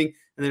coming.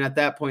 And then at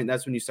that point,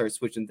 that's when you start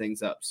switching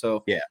things up.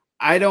 So yeah,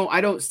 I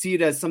don't see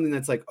it as something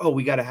that's like, oh,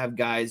 we got to have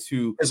guys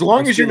who, as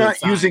long as you're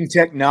not using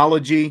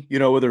technology,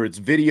 whether it's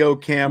video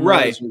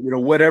cameras,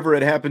 right, whatever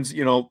it happens,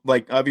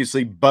 like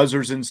obviously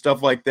buzzers and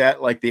stuff like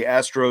that, like the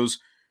Astros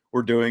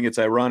were doing. It's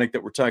ironic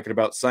that we're talking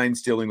about sign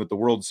stealing with the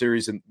World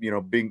Series and,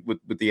 being with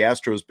the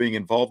Astros being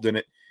involved in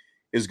it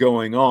is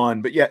going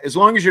on. But yeah, as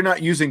long as you're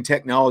not using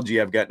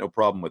technology, I've got no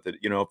problem with it.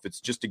 If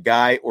it's just a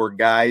guy or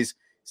guys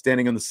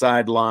standing on the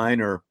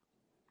sideline or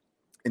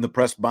in the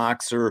press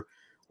box or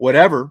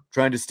whatever,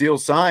 trying to steal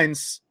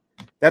signs,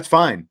 that's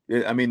fine.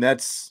 I mean,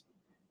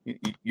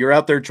 you're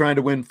out there trying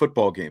to win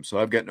football games. So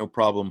I've got no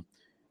problem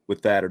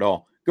with that at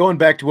all. Going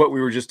back to what we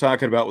were just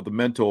talking about with the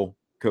mental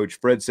coach,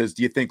 Fred says,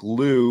 do you think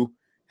Lou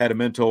had a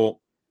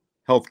mental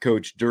health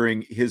coach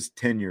during his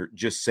tenure?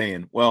 Just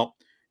saying. Well,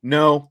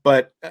 no,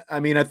 but I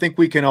mean, I think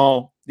we can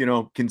all,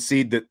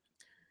 concede that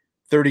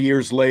 30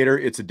 years later,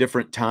 it's a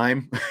different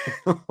time.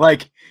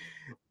 Like,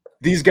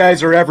 these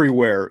guys are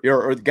everywhere,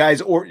 or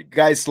guys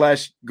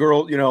 /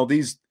 girl,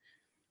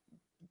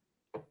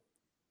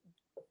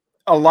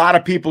 a lot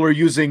of people are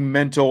using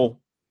mental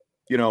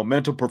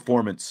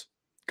performance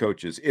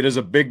coaches. It is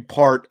a big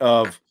part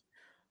of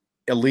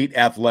elite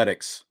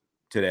athletics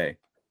today.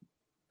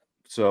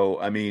 So,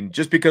 I mean,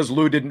 just because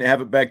Lou didn't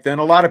have it back then,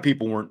 a lot of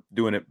people weren't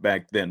doing it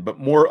back then, but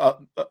more,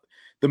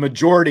 the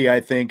majority,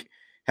 I think,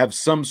 have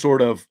some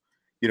sort of,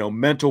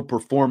 mental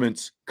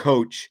performance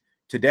coach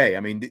today. I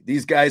mean,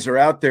 these guys are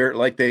out there,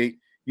 like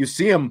you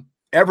see them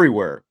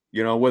everywhere,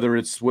 whether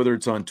it's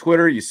on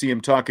Twitter, you see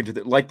them talking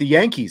to like the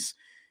Yankees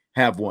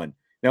have one.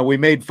 Now, we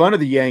made fun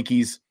of the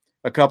Yankees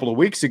a couple of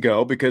weeks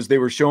ago because they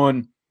were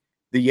showing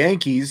the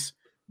Yankees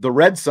the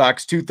Red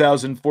Sox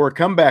 2004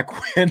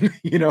 comeback win,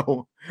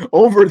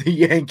 over the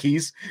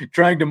Yankees,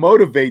 trying to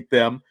motivate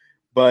them.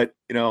 But,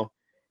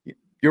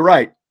 you're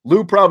right.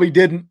 Lou probably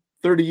didn't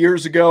 30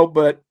 years ago,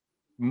 but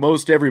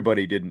most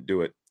everybody didn't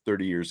do it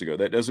 30 years ago.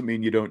 That doesn't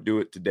mean you don't do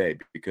it today,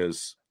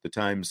 because the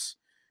times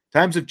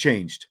have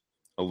changed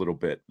a little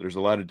bit. There's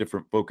a lot of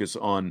different focus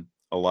on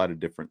a lot of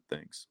different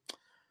things.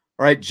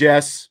 All right,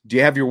 Jess, do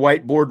you have your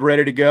whiteboard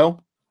ready to go?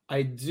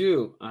 I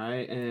do.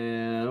 I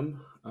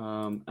am.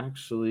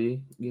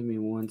 Actually, give me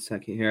 1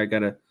 second here. I got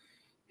to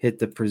hit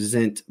the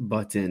present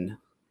button.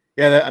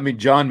 Yeah, I mean,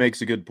 John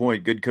makes a good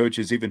point. Good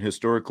coaches, even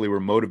historically, were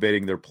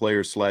motivating their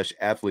players /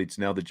 athletes.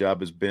 Now the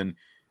job has been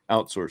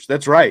outsourced.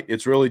 That's right.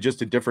 It's really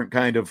just a different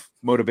kind of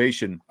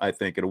motivation, I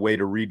think, and a way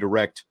to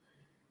redirect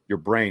your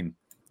brain,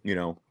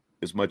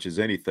 as much as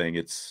anything.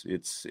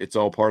 It's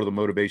all part of the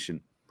motivation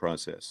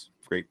process.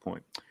 Great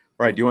point. All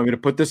right. Do you want me to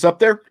put this up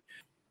there?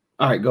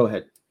 All right, go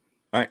ahead.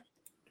 All right.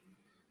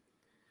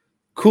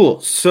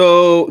 Cool.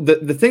 So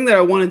the thing that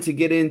I wanted to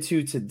get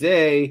into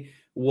today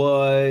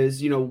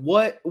was,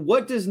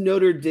 what does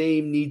Notre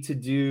Dame need to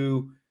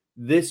do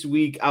this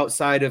week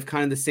outside of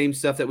kind of the same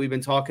stuff that we've been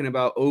talking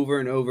about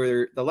over and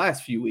over the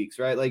last few weeks,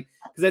 right? Like,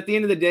 because at the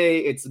end of the day,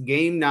 it's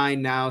game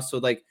 9 now. So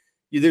like,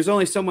 there's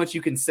only so much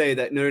you can say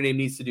that Notre Dame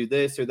needs to do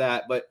this or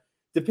that, but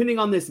depending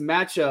on this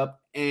matchup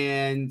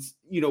and,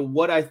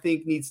 what I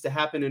think needs to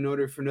happen in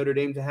order for Notre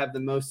Dame to have the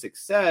most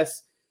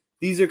success,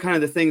 these are kind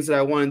of the things that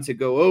I wanted to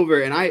go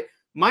over. And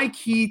my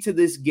key to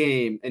this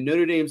game and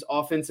Notre Dame's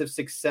offensive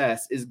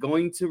success is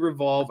going to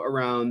revolve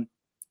around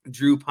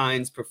Drew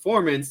Pyne's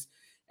performance.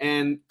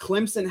 And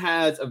Clemson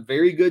has a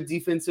very good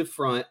defensive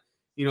front,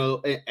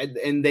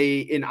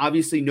 and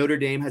obviously Notre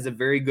Dame has a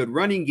very good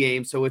running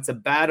game. So it's a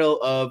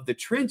battle of the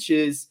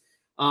trenches.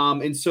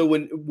 And so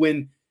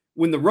when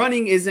the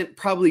running isn't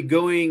probably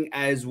going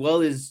as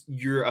well as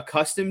you're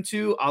accustomed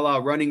to, a la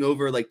running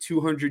over like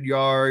 200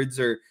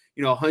 yards or,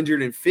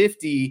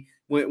 150,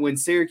 when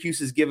Syracuse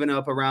is giving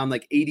up around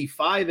like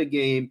 85 a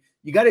game,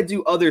 you got to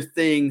do other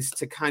things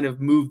to kind of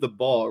move the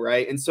ball,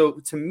 right? And so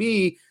to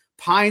me,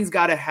 Pyne's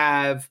got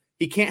to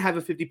he can't have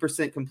a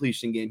 50%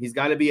 completion game. He's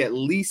got to be at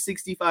least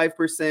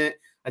 65%.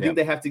 I think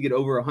they have to get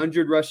over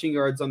 100 rushing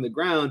yards on the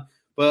ground.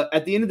 But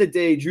at the end of the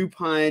day, Drew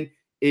Pyne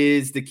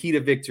is the key to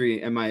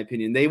victory, in my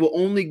opinion. They will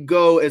only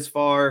go as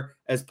far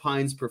as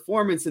Pyne's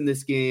performance in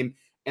this game.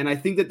 And I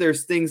think that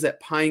there's things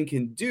that Pyne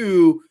can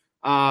do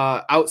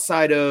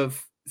outside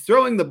of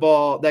throwing the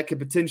ball that could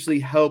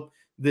potentially help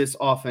this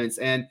offense.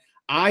 And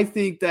I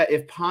think that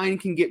if Pyne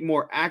can get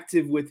more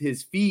active with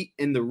his feet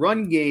in the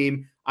run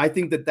game, I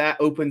think that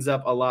opens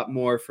up a lot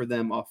more for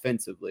them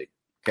offensively.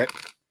 Okay.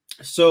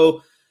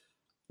 So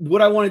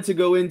what I wanted to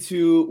go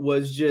into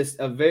was just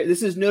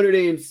this is Notre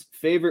Dame's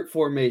favorite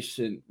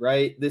formation,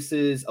 right? This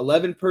is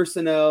 11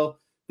 personnel.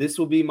 This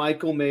will be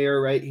Michael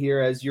Mayer right here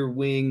as your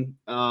wing.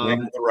 Wing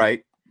on the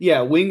right.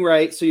 Yeah, wing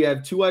right. So you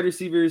have 2 wide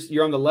receivers.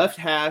 You're on the left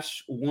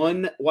hash,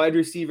 1 wide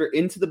receiver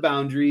into the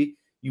boundary.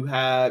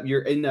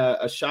 You're in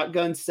a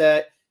shotgun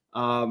set.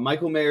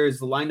 Michael Mayer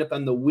is lined up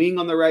on the wing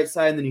on the right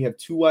side, and then you have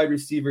 2 wide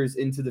receivers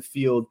into the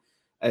field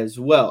as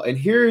well. And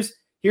here's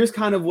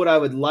kind of what I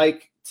would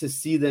like to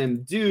see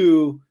them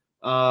do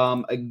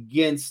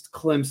against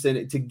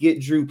Clemson to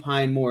get Drew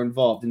Pyne more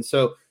involved. And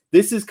so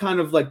this is kind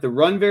of like the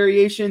run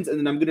variations, and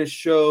then I'm going to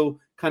show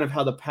kind of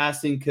how the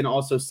passing can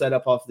also set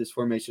up off this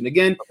formation.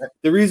 Again,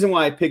 The reason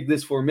why I picked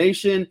this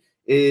formation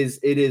is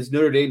it is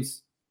Notre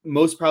Dame's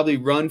most probably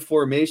run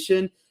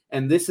formation,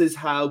 and this is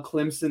how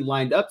Clemson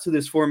lined up to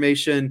this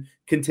formation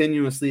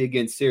continuously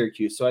against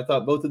Syracuse. So I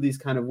thought both of these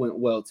kind of went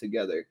well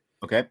together.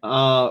 Okay.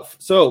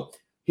 So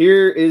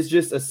here is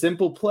just a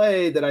simple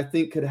play that I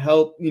think could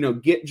help,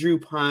 get Drew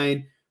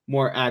Pyne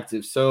more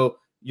active. So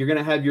you're going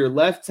to have your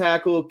left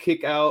tackle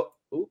kick out.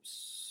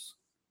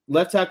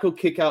 Left tackle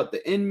kick out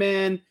the end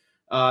man.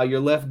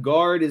 Your left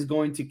guard is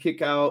going to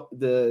kick out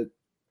the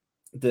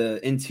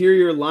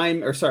interior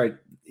line. Or sorry,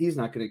 he's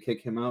not going to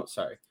kick him out.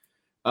 Sorry.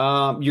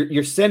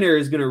 Your center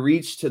is going to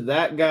reach to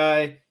that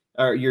guy,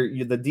 or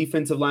the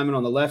defensive lineman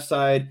on the left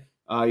side.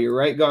 Your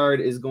right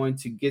guard is going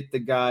to get the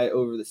guy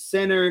over the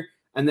center.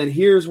 And then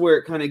here's where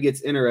it kind of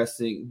gets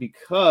interesting,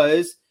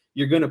 because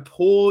you're going to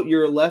pull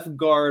your left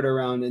guard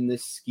around in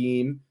this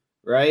scheme,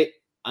 right?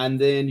 And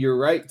then your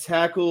right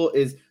tackle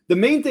is the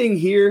main thing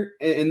here,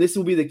 and this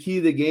will be the key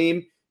to the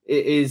game,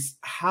 is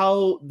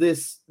how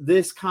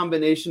this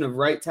combination of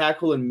right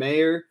tackle and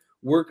Mayer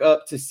work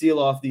up to seal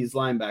off these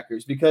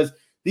linebackers, because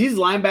these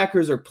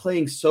linebackers are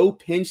playing so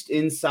pinched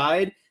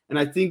inside, and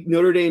I think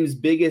Notre Dame's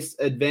biggest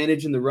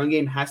advantage in the run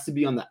game has to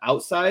be on the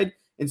outside.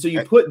 And so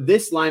you put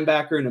this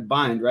linebacker in a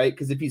bind, right?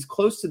 Because if he's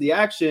close to the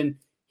action,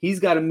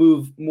 he's got to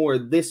move more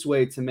this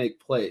way to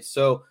make plays.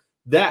 So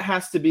that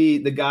has to be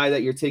the guy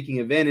that you're taking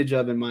advantage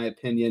of, in my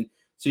opinion.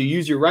 So you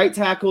use your right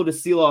tackle to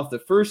seal off the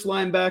first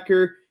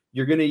linebacker.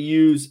 You're going to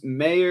use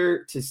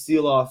Mayer to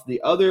seal off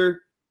the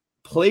other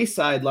play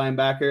side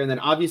linebacker. And then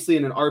obviously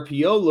in an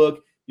RPO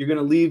look, you're going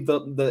to leave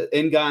the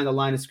end guy on the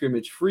line of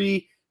scrimmage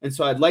free. And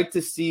so I'd like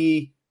to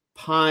see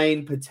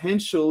Pyne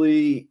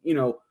potentially,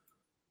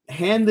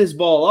 hand this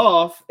ball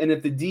off. And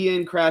if the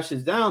DN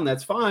crashes down,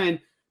 that's fine.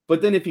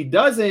 But then if he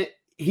doesn't,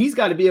 he's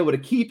got to be able to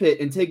keep it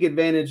and take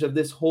advantage of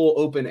this whole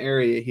open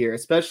area here,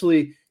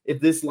 especially if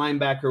this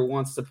linebacker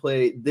wants to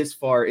play this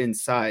far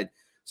inside.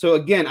 So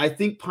again, I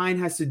think Pyne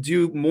has to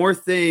do more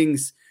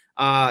things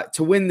to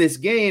win this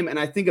game. And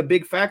I think a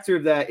big factor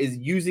of that is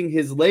using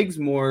his legs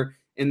more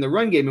in the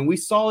run game. And we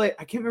saw it.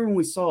 I can't remember when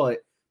we saw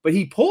it, but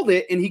he pulled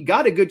it and he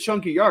got a good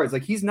chunk of yards.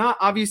 Like, he's not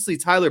obviously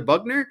Tyler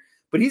Buckner,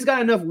 but he's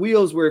got enough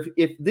wheels where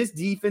if this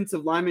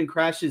defensive lineman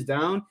crashes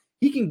down,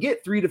 he can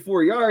get 3 to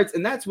 4 yards,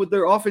 and that's what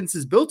their offense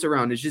is built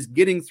around, is just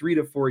getting 3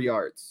 to 4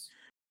 yards.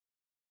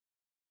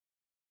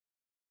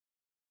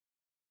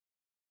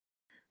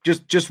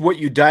 Just what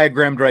you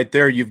diagrammed right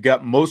there, you've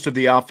got most of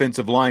the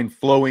offensive line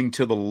flowing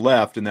to the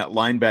left, and that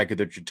linebacker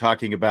that you're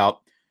talking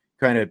about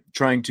kind of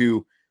trying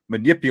to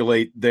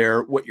manipulate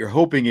there. What you're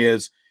hoping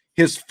is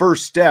his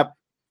first step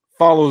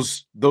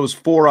follows those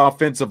 4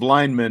 offensive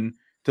linemen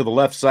to the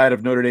left side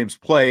of Notre Dame's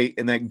play,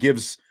 and that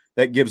gives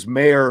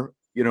Mayer,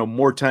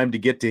 more time to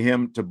get to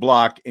him to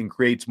block, and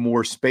creates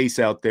more space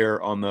out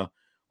there on the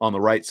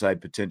right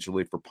side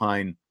potentially for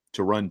Pyne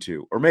to run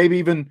to, or maybe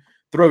even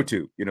throw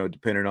to,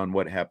 depending on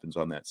what happens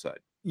on that side.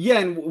 Yeah,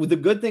 and the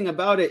good thing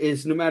about it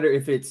is no matter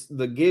if it's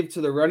the give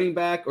to the running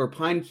back or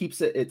Pyne keeps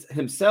it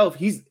himself,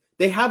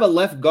 they have a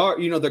left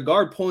guard, the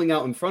guard pulling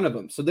out in front of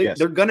them. So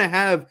they're gonna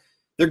have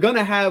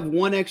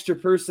one extra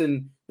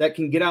person that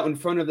can get out in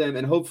front of them,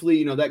 and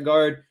hopefully, that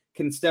guard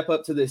can step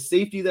up to the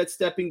safety that's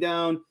stepping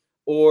down,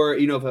 or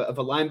if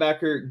a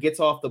linebacker gets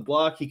off the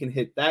block, he can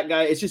hit that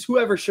guy. It's just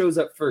whoever shows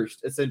up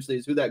first, essentially,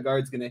 is who that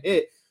guard's gonna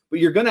hit. But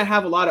you're gonna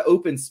have a lot of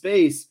open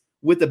space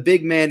with a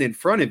big man in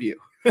front of you.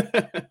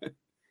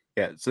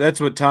 Yeah, so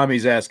that's what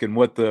Tommy's asking,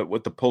 what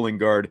the pulling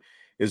guard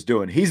is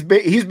doing. He's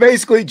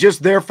basically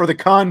just there for the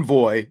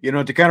convoy,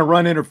 to kind of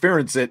run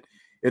interference. It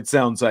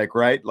sounds like,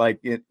 right? Like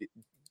it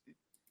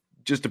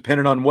just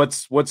depending on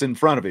what's in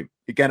front of him.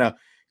 He kind of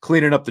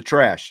cleaning up the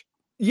trash.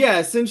 Yeah,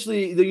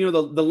 essentially, the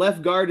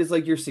left guard is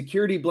like your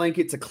security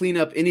blanket to clean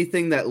up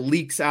anything that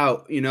leaks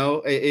out.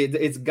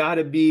 It's got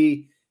to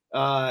be.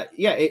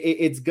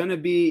 It's going to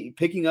be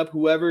picking up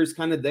whoever's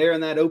kind of there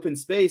in that open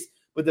space.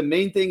 But the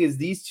main thing is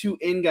these 2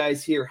 end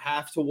guys here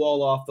have to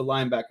wall off the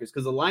linebackers,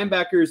 because the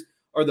linebackers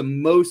are the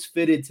most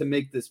fitted to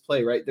make this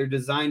play, right? They're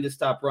designed to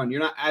stop run.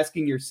 You're not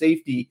asking your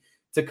safety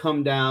to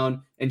come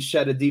down and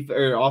shed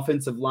a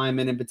offensive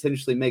lineman and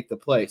potentially make the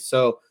play.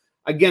 So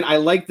again, I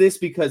like this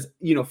because,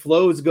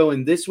 flow is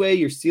going this way.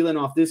 You're sealing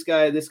off this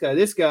guy, this guy,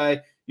 this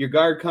guy. Your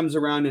guard comes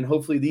around, and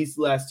hopefully these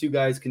last 2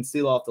 guys can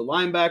seal off the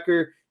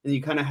linebacker. And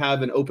you kind of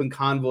have an open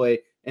convoy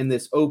in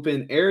this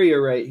open area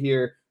right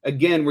here,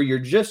 again, where you're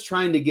just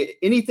trying to get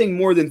anything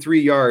more than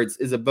 3 yards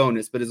is a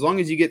bonus. But as long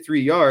as you get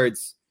 3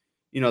 yards,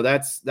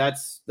 that's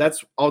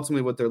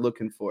ultimately what they're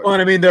looking for. Well,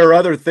 and I mean, there are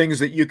other things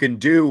that you can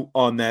do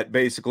on that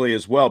basically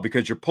as well,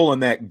 because you're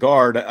pulling that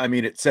guard. I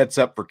mean, it sets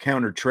up for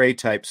counter tray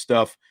type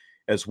stuff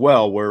as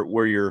well,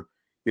 where your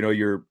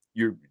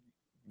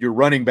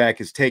running back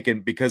is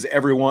taken, because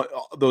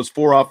those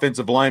 4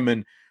 offensive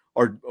linemen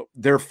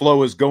their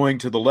flow is going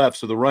to the left.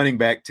 So the running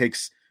back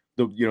takes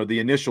the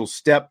initial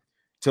step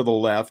to the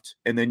left,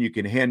 and then you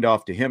can hand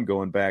off to him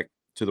going back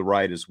to the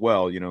right as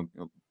well,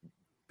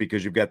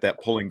 because you've got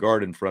that pulling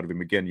guard in front of him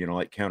again,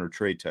 like counter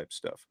trade type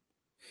stuff.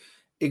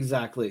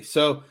 Exactly.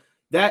 So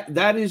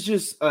that is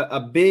just a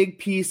big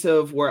piece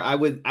of where I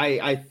would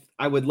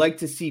like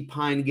to see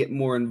Pyne get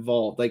more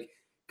involved. Like,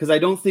 because I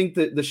don't think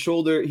that the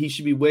shoulder, he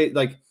should be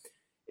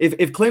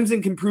if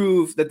Clemson can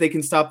prove that they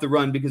can stop the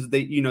run because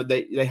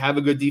they have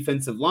a good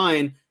defensive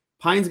line,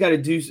 Pyne's got to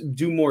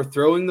do more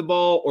throwing the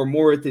ball or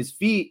more with his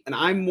feet. And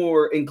I'm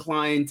more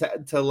inclined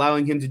to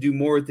allowing him to do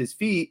more with his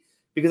feet,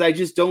 because I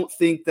just don't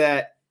think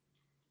that,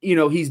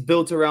 he's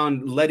built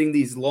around letting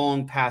these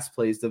long pass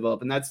plays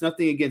develop. And that's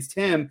nothing against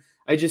him.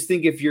 I just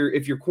think if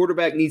your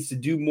quarterback needs to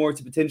do more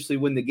to potentially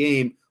win the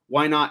game,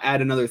 why not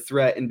add another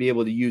threat and be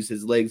able to use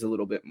his legs a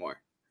little bit more?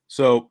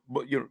 So,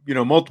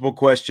 multiple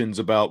questions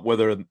about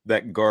whether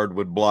that guard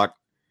would block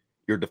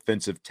your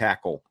defensive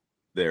tackle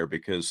there,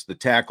 because the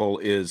tackle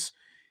is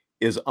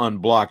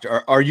unblocked.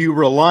 Are you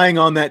relying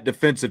on that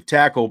defensive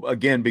tackle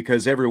again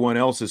because everyone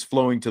else is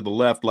flowing to the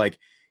left? Like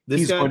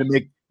he's going to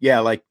make,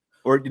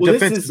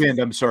 defensive end.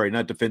 I'm sorry,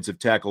 not defensive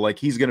tackle. Like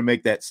he's going to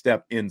make that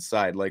step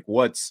inside. Like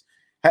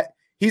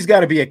he's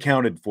got to be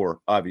accounted for.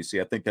 Obviously,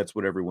 I think that's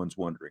what everyone's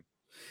wondering.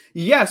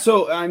 Yeah,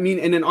 so I mean,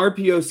 in an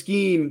RPO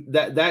scheme,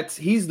 that's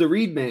he's the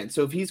read man.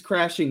 So if he's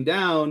crashing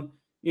down,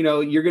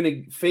 you're going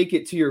to fake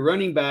it to your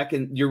running back,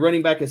 and your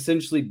running back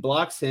essentially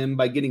blocks him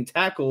by getting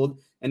tackled,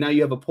 and now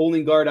you have a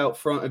pulling guard out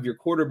front of your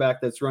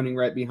quarterback that's running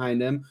right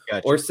behind him.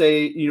 Gotcha. Or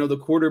say,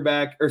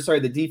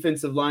 the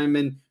defensive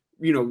lineman,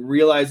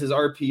 realizes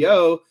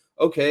RPO.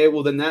 Okay,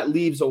 well then that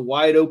leaves a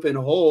wide open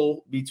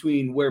hole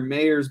between where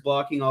Mayer's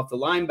blocking off the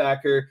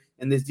linebacker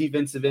and this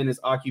defensive end is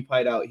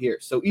occupied out here.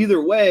 So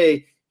either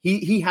way,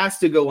 he has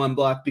to go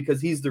unblocked because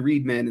he's the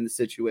read man in the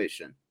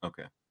situation.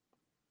 Okay.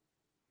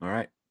 All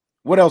right.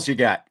 What else you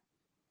got?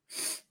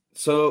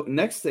 So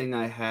next thing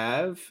I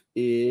have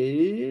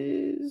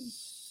is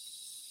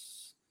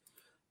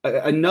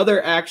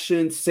another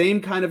action,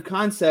 same kind of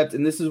concept.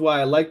 And this is why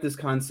I like this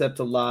concept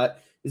a lot,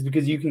 is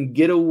because you can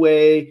get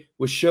away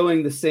with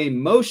showing the same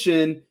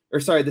motion,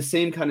 the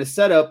same kind of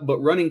setup, but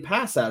running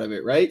pass out of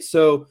it, right?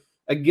 So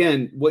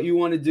again, what you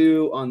want to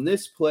do on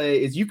this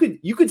play is you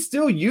could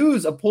still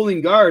use a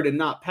pulling guard and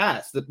not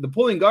pass. The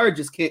pulling guard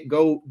just can't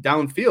go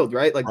downfield,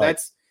 right? Like right.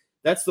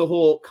 That's the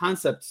whole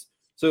concept.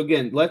 So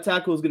again, left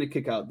tackle is going to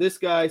kick out this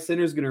guy,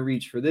 center is going to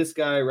reach for this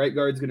guy, right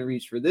guard is going to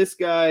reach for this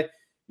guy.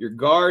 Your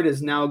guard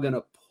is now going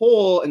to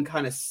pull and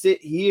kind of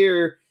sit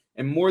here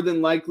and more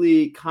than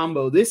likely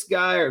combo this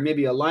guy or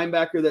maybe a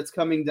linebacker that's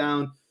coming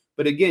down.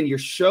 But again, you're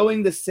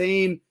showing the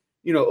same,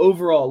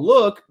 overall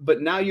look,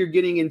 but now you're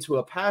getting into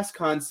a pass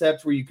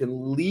concept where you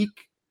can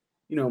leak,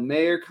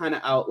 Mayer kind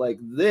of out like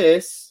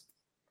this.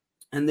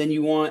 And then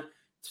you want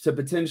to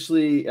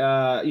potentially,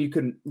 you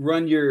can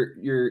run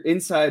your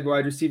inside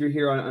wide receiver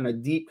here on a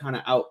deep kind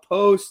of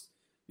outpost.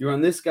 You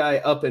run this guy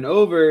up and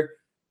over,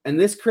 and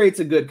this creates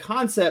a good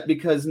concept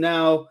because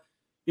now,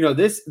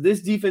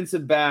 this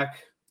defensive back,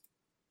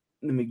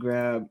 let me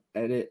grab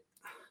edit.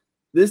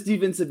 This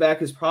defensive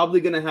back is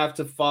probably going to have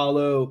to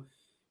follow,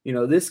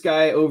 this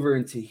guy over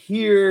into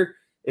here.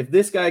 If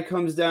this guy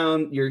comes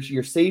down,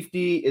 your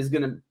safety is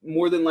going to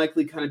more than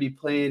likely kind of be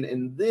playing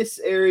in this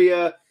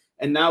area.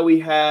 And now we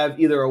have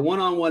either a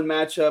one-on-one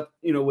matchup,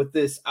 with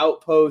this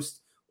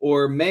outpost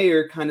or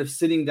Mayer kind of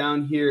sitting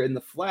down here in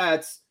the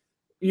flats,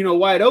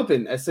 wide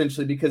open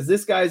essentially, because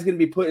this guy is going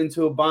to be put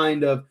into a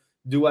bind of,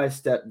 do I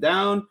step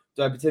down?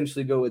 Do I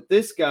potentially go with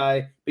this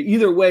guy? But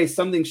either way,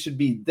 something should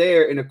be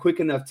there in a quick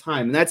enough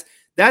time. And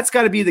that's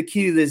got to be the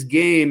key to this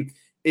game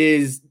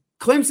is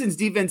Clemson's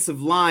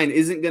defensive line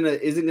isn't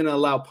gonna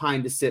allow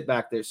Pine to sit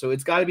back there. So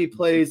it's got to be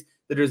plays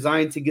that are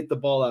designed to get the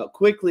ball out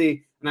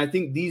quickly. And I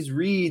think these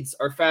reads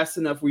are fast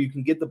enough where you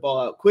can get the ball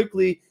out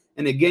quickly.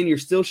 And again, you're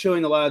still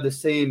showing a lot of the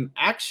same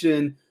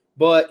action,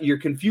 but you're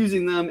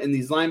confusing them. And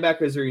these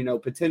linebackers are,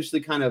 potentially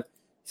kind of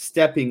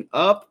stepping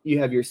up. You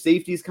have your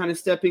safeties kind of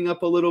stepping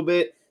up a little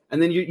bit.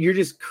 And then you're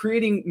just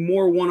creating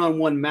more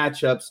one-on-one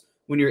matchups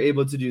when you're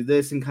able to do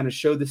this and kind of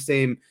show the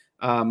same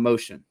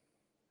motion.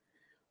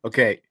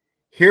 Okay.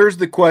 Here's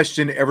the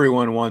question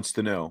everyone wants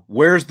to know.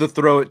 Where's the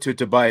throw it to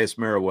Tobias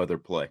Merriweather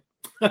play?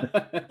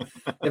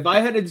 If I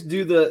had to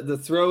do the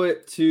throw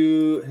it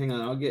to, hang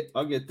on,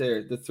 I'll get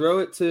there. The throw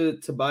it to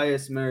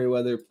Tobias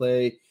Merriweather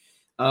play.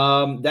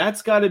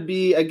 That's got to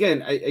be,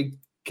 again, it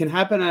can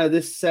happen out of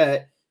this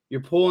set.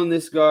 You're pulling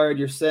this guard,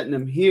 you're setting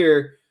him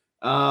here.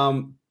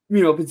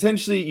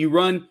 Potentially you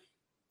run,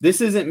 this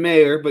isn't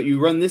Mayer, but you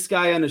run this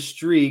guy on a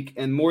streak,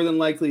 and more than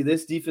likely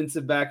this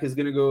defensive back is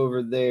going to go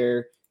over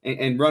there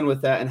and run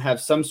with that and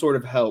have some sort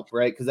of help,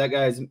 right? Because that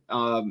guy is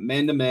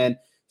man-to-man.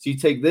 So you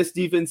take this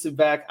defensive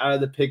back out of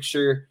the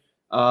picture.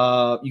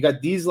 You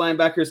got these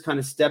linebackers kind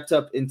of stepped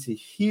up into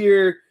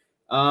here.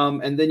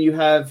 And then you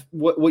have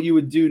what you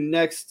would do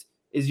next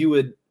is you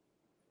would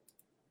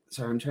 –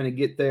 sorry, I'm trying to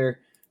get there.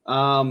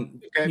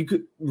 Okay. You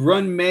could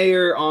run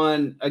Mayer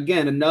on,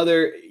 again,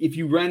 another – if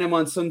you ran him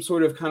on some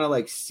sort of kind of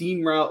like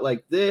seam route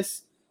like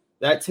this,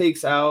 that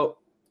takes out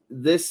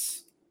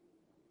this –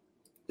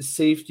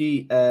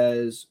 safety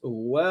as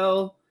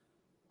well.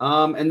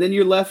 And then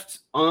you're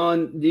left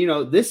on,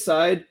 this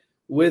side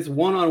with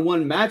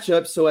one-on-one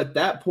matchup. So at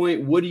that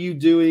point, what are you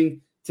doing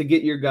to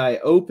get your guy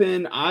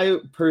open? I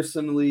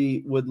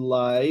personally would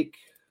like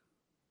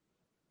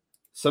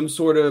some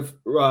sort of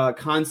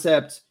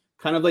concept,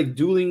 kind of like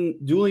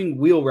dueling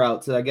wheel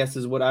routes, I guess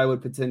is what I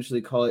would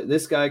potentially call it.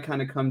 This guy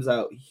kind of comes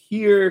out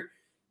here.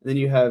 Then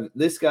you have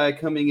this guy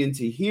coming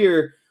into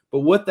here. But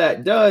what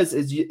that does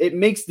is it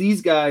makes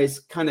these guys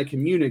kind of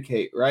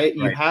communicate, right?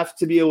 You have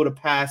to be able to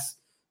pass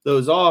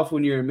those off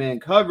when you're in man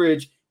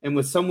coverage. And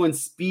with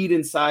someone's speed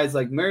and size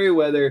like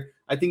Merriweather,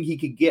 I think he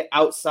could get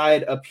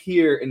outside up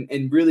here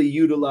and really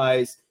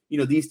utilize,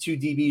 these two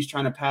DBs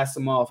trying to pass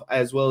them off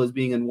as well as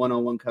being in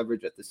one-on-one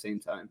coverage at the same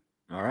time.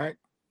 All right.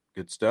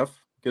 Good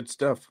stuff. Good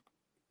stuff.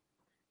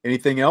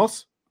 Anything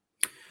else?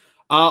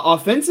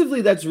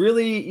 Offensively, that's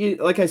really,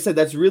 like I said,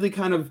 that's really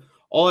kind of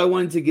all I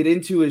wanted to get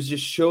into is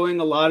just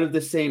showing a lot of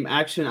the same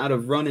action out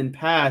of run and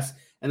pass,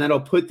 and that'll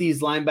put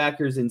these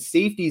linebackers and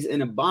safeties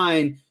in a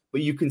bind,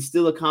 but you can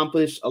still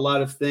accomplish a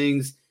lot of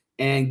things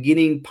and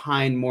getting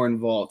Pine more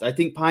involved. I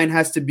think Pine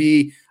has to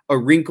be a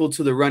wrinkle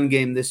to the run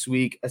game this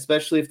week,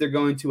 especially if they're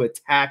going to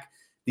attack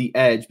the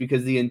edge,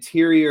 because the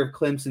interior of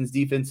Clemson's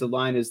defensive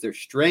line is their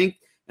strength,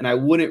 and I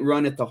wouldn't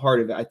run at the heart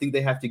of it. I think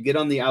they have to get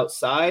on the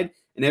outside,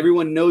 and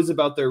everyone knows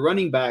about their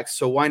running backs,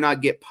 so why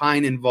not get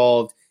Pine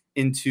involved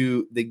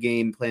into the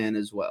game plan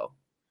as well?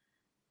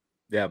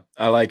 Yeah,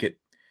 I like it.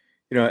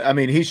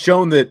 He's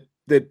shown that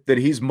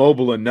he's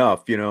mobile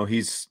enough.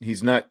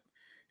 He's not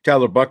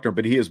Tyler Buchner,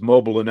 but he is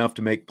mobile enough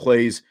to make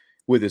plays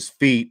with his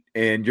feet,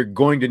 and you're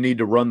going to need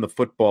to run the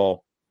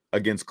football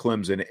against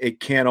Clemson. It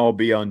can't all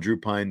be on Drew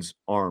Pine's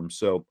arm.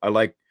 So I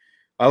like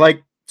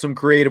some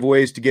creative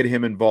ways to get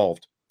him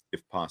involved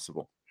if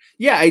possible.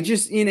 Yeah,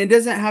 it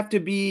doesn't have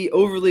to be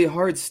overly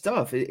hard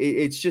stuff.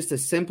 It's just a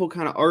simple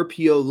kind of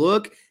RPO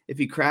look. If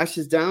he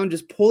crashes down,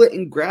 just pull it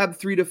and grab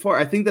 3 to 4.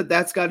 I think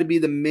that's got to be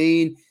the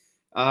main,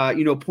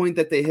 point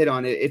that they hit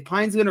on it. If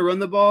Pine's going to run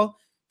the ball,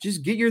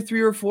 just get your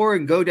 3 or 4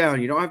 and go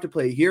down. You don't have to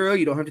play hero.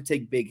 You don't have to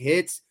take big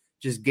hits.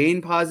 Just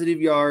gain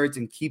positive yards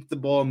and keep the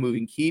ball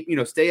moving.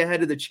 Stay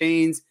ahead of the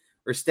chains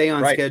or stay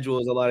on schedule,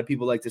 as a lot of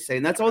people like to say.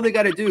 And that's all they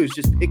got to do is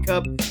just pick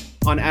up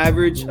on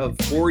average of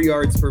 4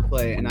 yards per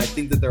play. And I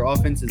think that their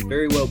offense is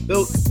very well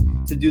built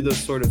to do those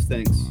sort of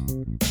things.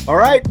 All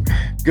right.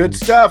 Good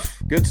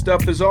stuff. Good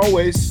stuff as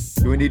always.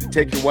 Do we need to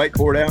take your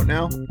whiteboard out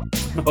now?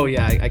 Oh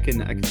yeah, I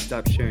can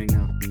stop sharing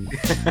now.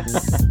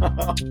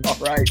 All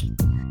right.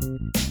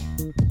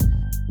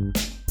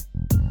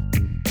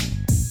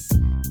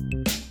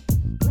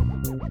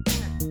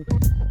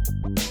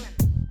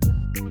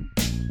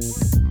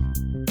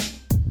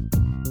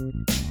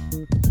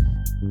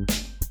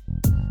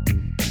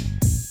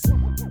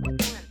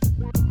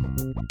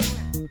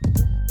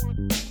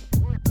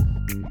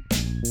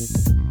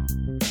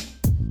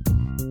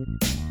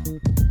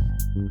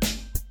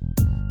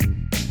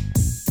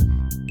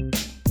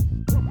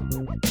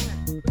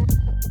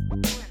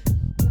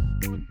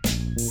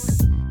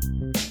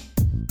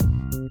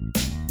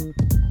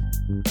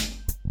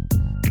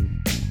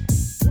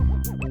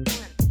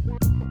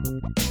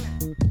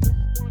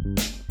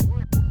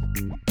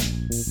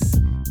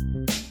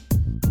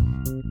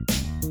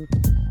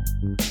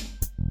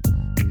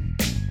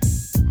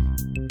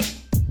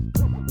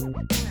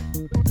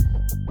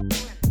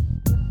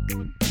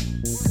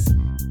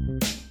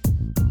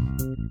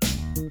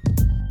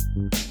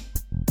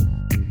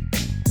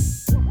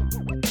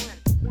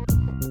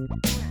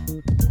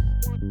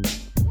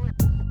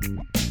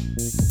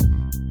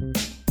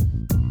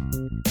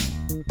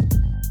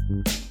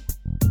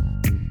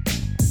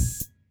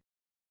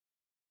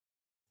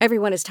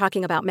 Everyone is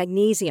talking about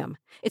magnesium.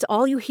 It's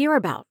all you hear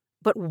about.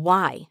 But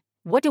why?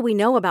 What do we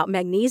know about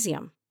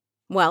magnesium?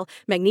 Well,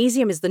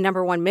 magnesium is the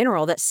number one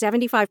mineral that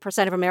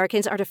 75% of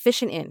Americans are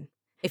deficient in.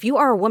 If you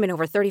are a woman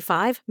over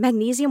 35,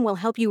 magnesium will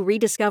help you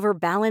rediscover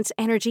balance,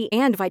 energy,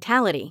 and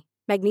vitality.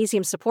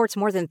 Magnesium supports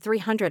more than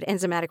 300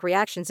 enzymatic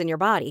reactions in your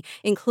body,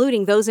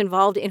 including those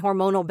involved in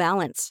hormonal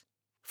balance.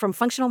 From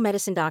functional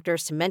medicine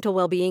doctors to mental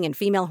well-being and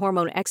female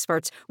hormone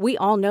experts, we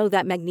all know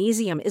that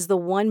magnesium is the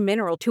one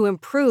mineral to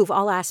improve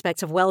all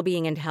aspects of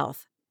well-being and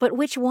health. But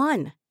which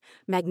one?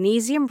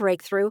 Magnesium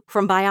Breakthrough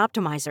from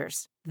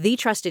Bioptimizers, the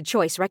trusted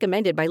choice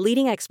recommended by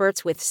leading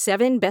experts with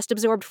 7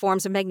 best-absorbed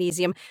forms of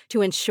magnesium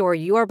to ensure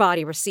your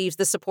body receives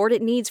the support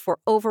it needs for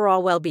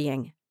overall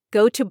well-being.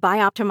 Go to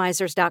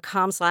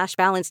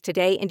bioptimizers.com/balance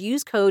today and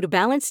use code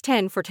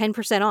BALANCE10 for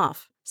 10%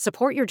 off.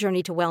 Support your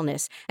journey to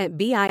wellness at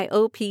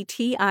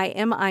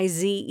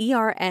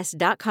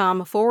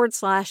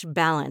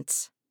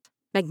bioptimizers.com/balance.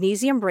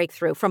 Magnesium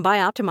Breakthrough from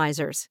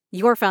Bioptimizers,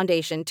 your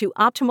foundation to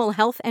optimal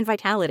health and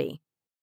vitality.